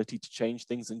the ability to change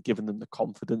things and given them the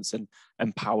confidence and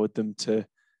empowered them to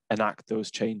enact those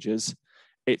changes.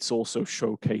 It's also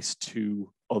showcased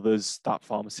to others that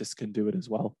pharmacists can do it as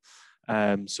well.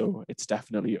 So it's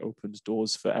definitely opened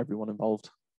doors for everyone involved.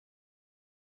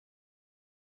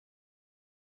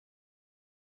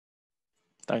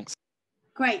 Thanks.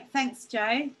 Great, thanks,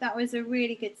 Joe. That was a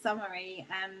really good summary,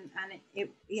 and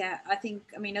yeah, I think,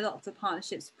 I mean, a lot of the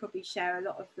partnerships probably share a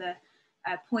lot of the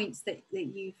points that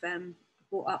you've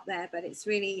brought up there, but it's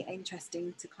really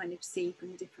interesting to kind of see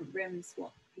from the different rooms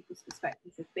what people's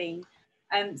perspectives have been.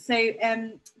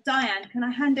 Diane, can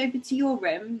I hand over to your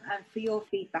room for your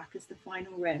feedback as the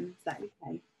final room? Is that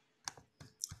okay?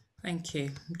 Thank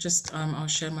you. Just I'll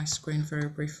share my screen very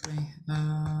briefly.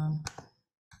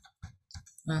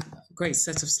 Great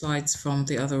set of slides from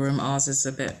the other room. Ours is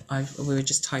a bit, we were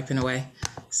just typing away,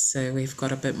 so we've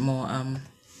got a bit more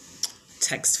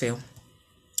text feel.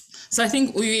 So I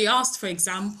think we asked for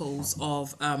examples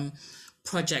of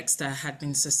projects that had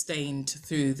been sustained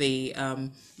through the,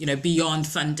 beyond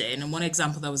funding. And one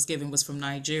example that was given was from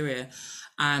Nigeria,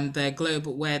 and the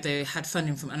global, where they had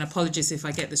funding from, and apologies if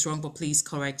I get this wrong, but please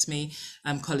correct me,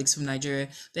 colleagues from Nigeria.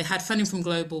 They had funding from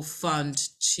Global Fund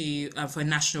for a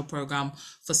national program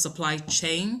for supply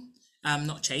chain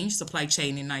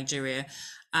in Nigeria.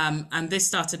 And this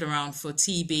started around for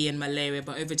TB and malaria,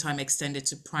 but over time extended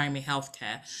to primary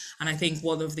healthcare. And I think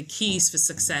one of the keys for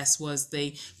success was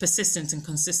the persistent and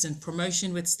consistent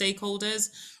promotion with stakeholders,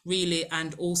 really,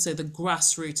 and also the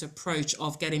grassroots approach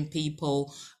of getting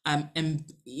people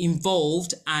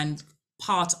involved and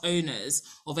part owners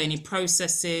of any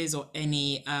processes or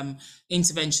any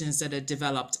interventions that are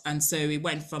developed. And so it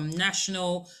went from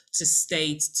national to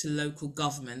state to local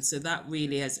government. So that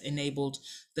really has enabled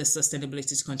the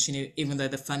sustainability to continue, even though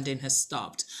the funding has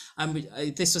stopped.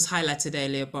 This was highlighted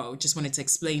earlier, but I just wanted to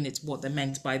explain it, what they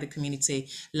meant by the community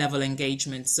level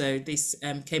engagement. So this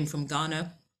came from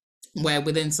Ghana, where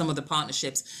within some of the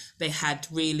partnerships, they had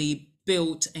really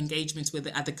built engagement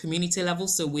at the community level.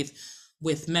 So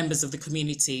with members of the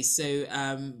community, so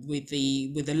with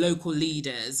the local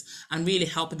leaders, and really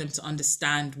helping them to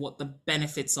understand what the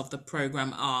benefits of the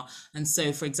program are. And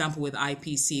so, for example, with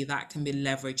IPC, that can be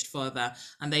leveraged further.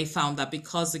 And they found that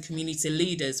because the community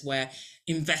leaders were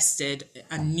invested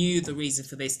and knew the reason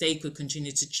for this, they could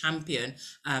continue to champion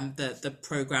the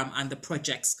program and the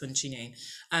projects continuing.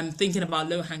 Thinking about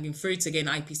low-hanging fruits, again,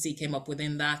 IPC came up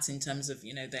within that in terms of,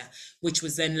 which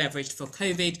was then leveraged for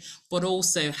COVID, but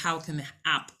also how can the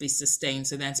app be sustained?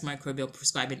 So the antimicrobial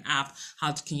prescribing app,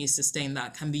 how can you sustain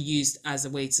that? Can be used as a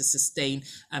way to sustain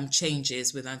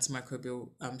changes with antimicrobial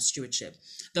stewardship.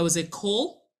 There was a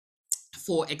call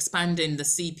for expanding the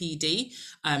CPD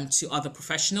to other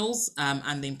professionals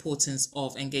and the importance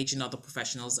of engaging other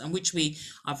professionals, and which we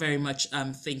are very much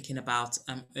thinking about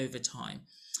over time.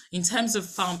 In terms of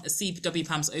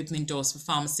CwPAMS opening doors for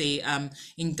pharmacy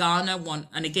in Ghana,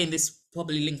 and again, this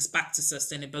probably links back to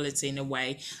sustainability in a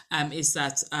way, is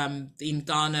that in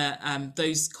Ghana,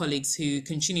 those colleagues who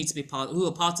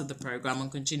are part of the program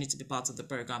and continue to be part of the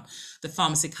program, the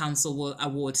Pharmacy Council will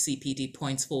award CPD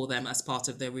points for them as part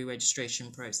of their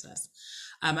re-registration process.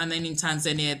 And then in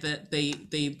Tanzania,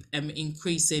 the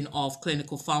increasing of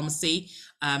clinical pharmacy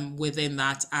within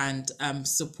that, and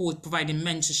support, providing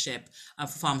mentorship for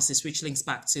pharmacists, which links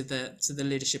back to the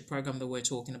leadership program that we're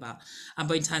talking about.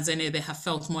 But in Tanzania, they have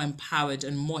felt more empowered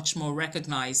and much more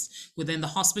recognized within the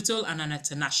hospital and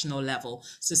at a national level.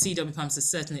 So CwPAMS has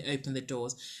certainly opened the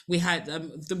doors. We had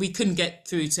we couldn't get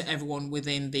through to everyone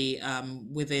within the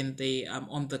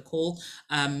on the call,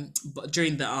 but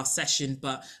during our session.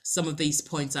 But some of these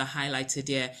points are highlighted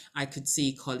here. I could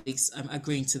see colleagues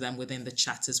agreeing to them within the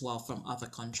chat as well from other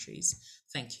countries.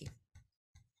 Thank you.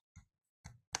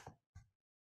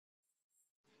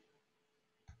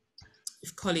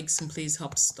 If colleagues can please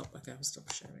help stop. Okay, I'll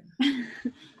stop sharing.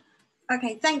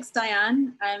 Okay, thanks,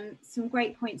 Diane. Some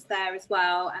great points there as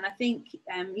well. And I think,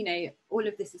 you know, all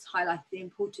of this has highlighted the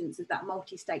importance of that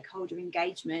multi-stakeholder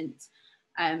engagement.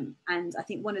 And I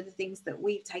think one of the things that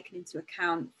we've taken into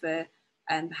account for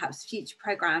perhaps future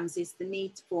programmes is the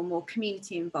need for more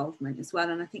community involvement as well.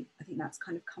 And I think that's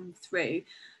kind of come through.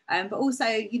 But also,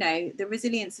 you know, the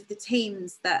resilience of the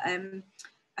teams that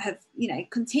have, you know,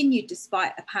 continued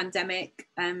despite a pandemic.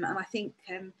 And I think,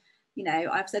 you know,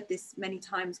 I've said this many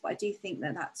times, but I do think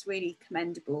that that's really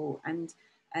commendable. And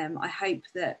I hope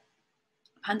that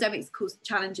pandemics cause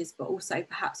challenges, but also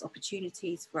perhaps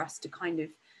opportunities for us to kind of,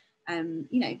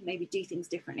 you know, maybe do things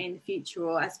differently in the future.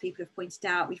 Or as people have pointed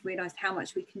out, we've realised how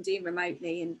much we can do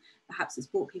remotely, and perhaps it's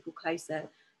brought people closer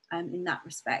in that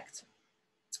respect.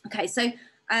 Okay, so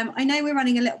I know we're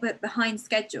running a little bit behind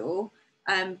schedule,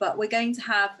 but we're going to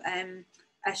have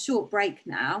a short break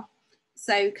now.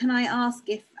 So can I ask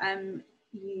if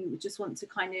you just want to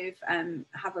kind of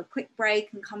have a quick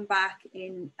break and come back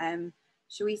in,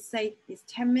 shall we say it's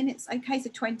 10 minutes? Okay, so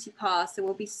 20 past, so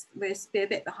we'll be a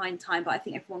bit behind time, but I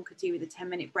think everyone could do with a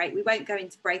 10-minute break. We won't go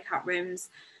into breakout rooms,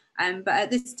 but at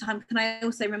this time, can I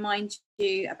also remind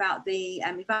you about the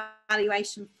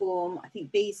evaluation form? I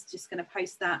think Bee's just going to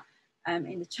post that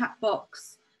in the chat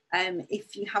box.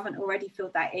 If you haven't already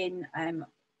filled that in,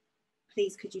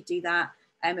 please could you do that?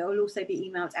 It will also be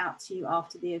emailed out to you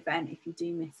after the event if you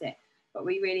do miss it. But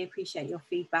we really appreciate your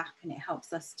feedback, and it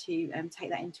helps us to take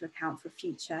that into account for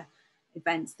future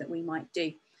events that we might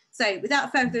do. So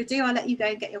without further ado, I'll let you go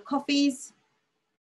and get your coffees.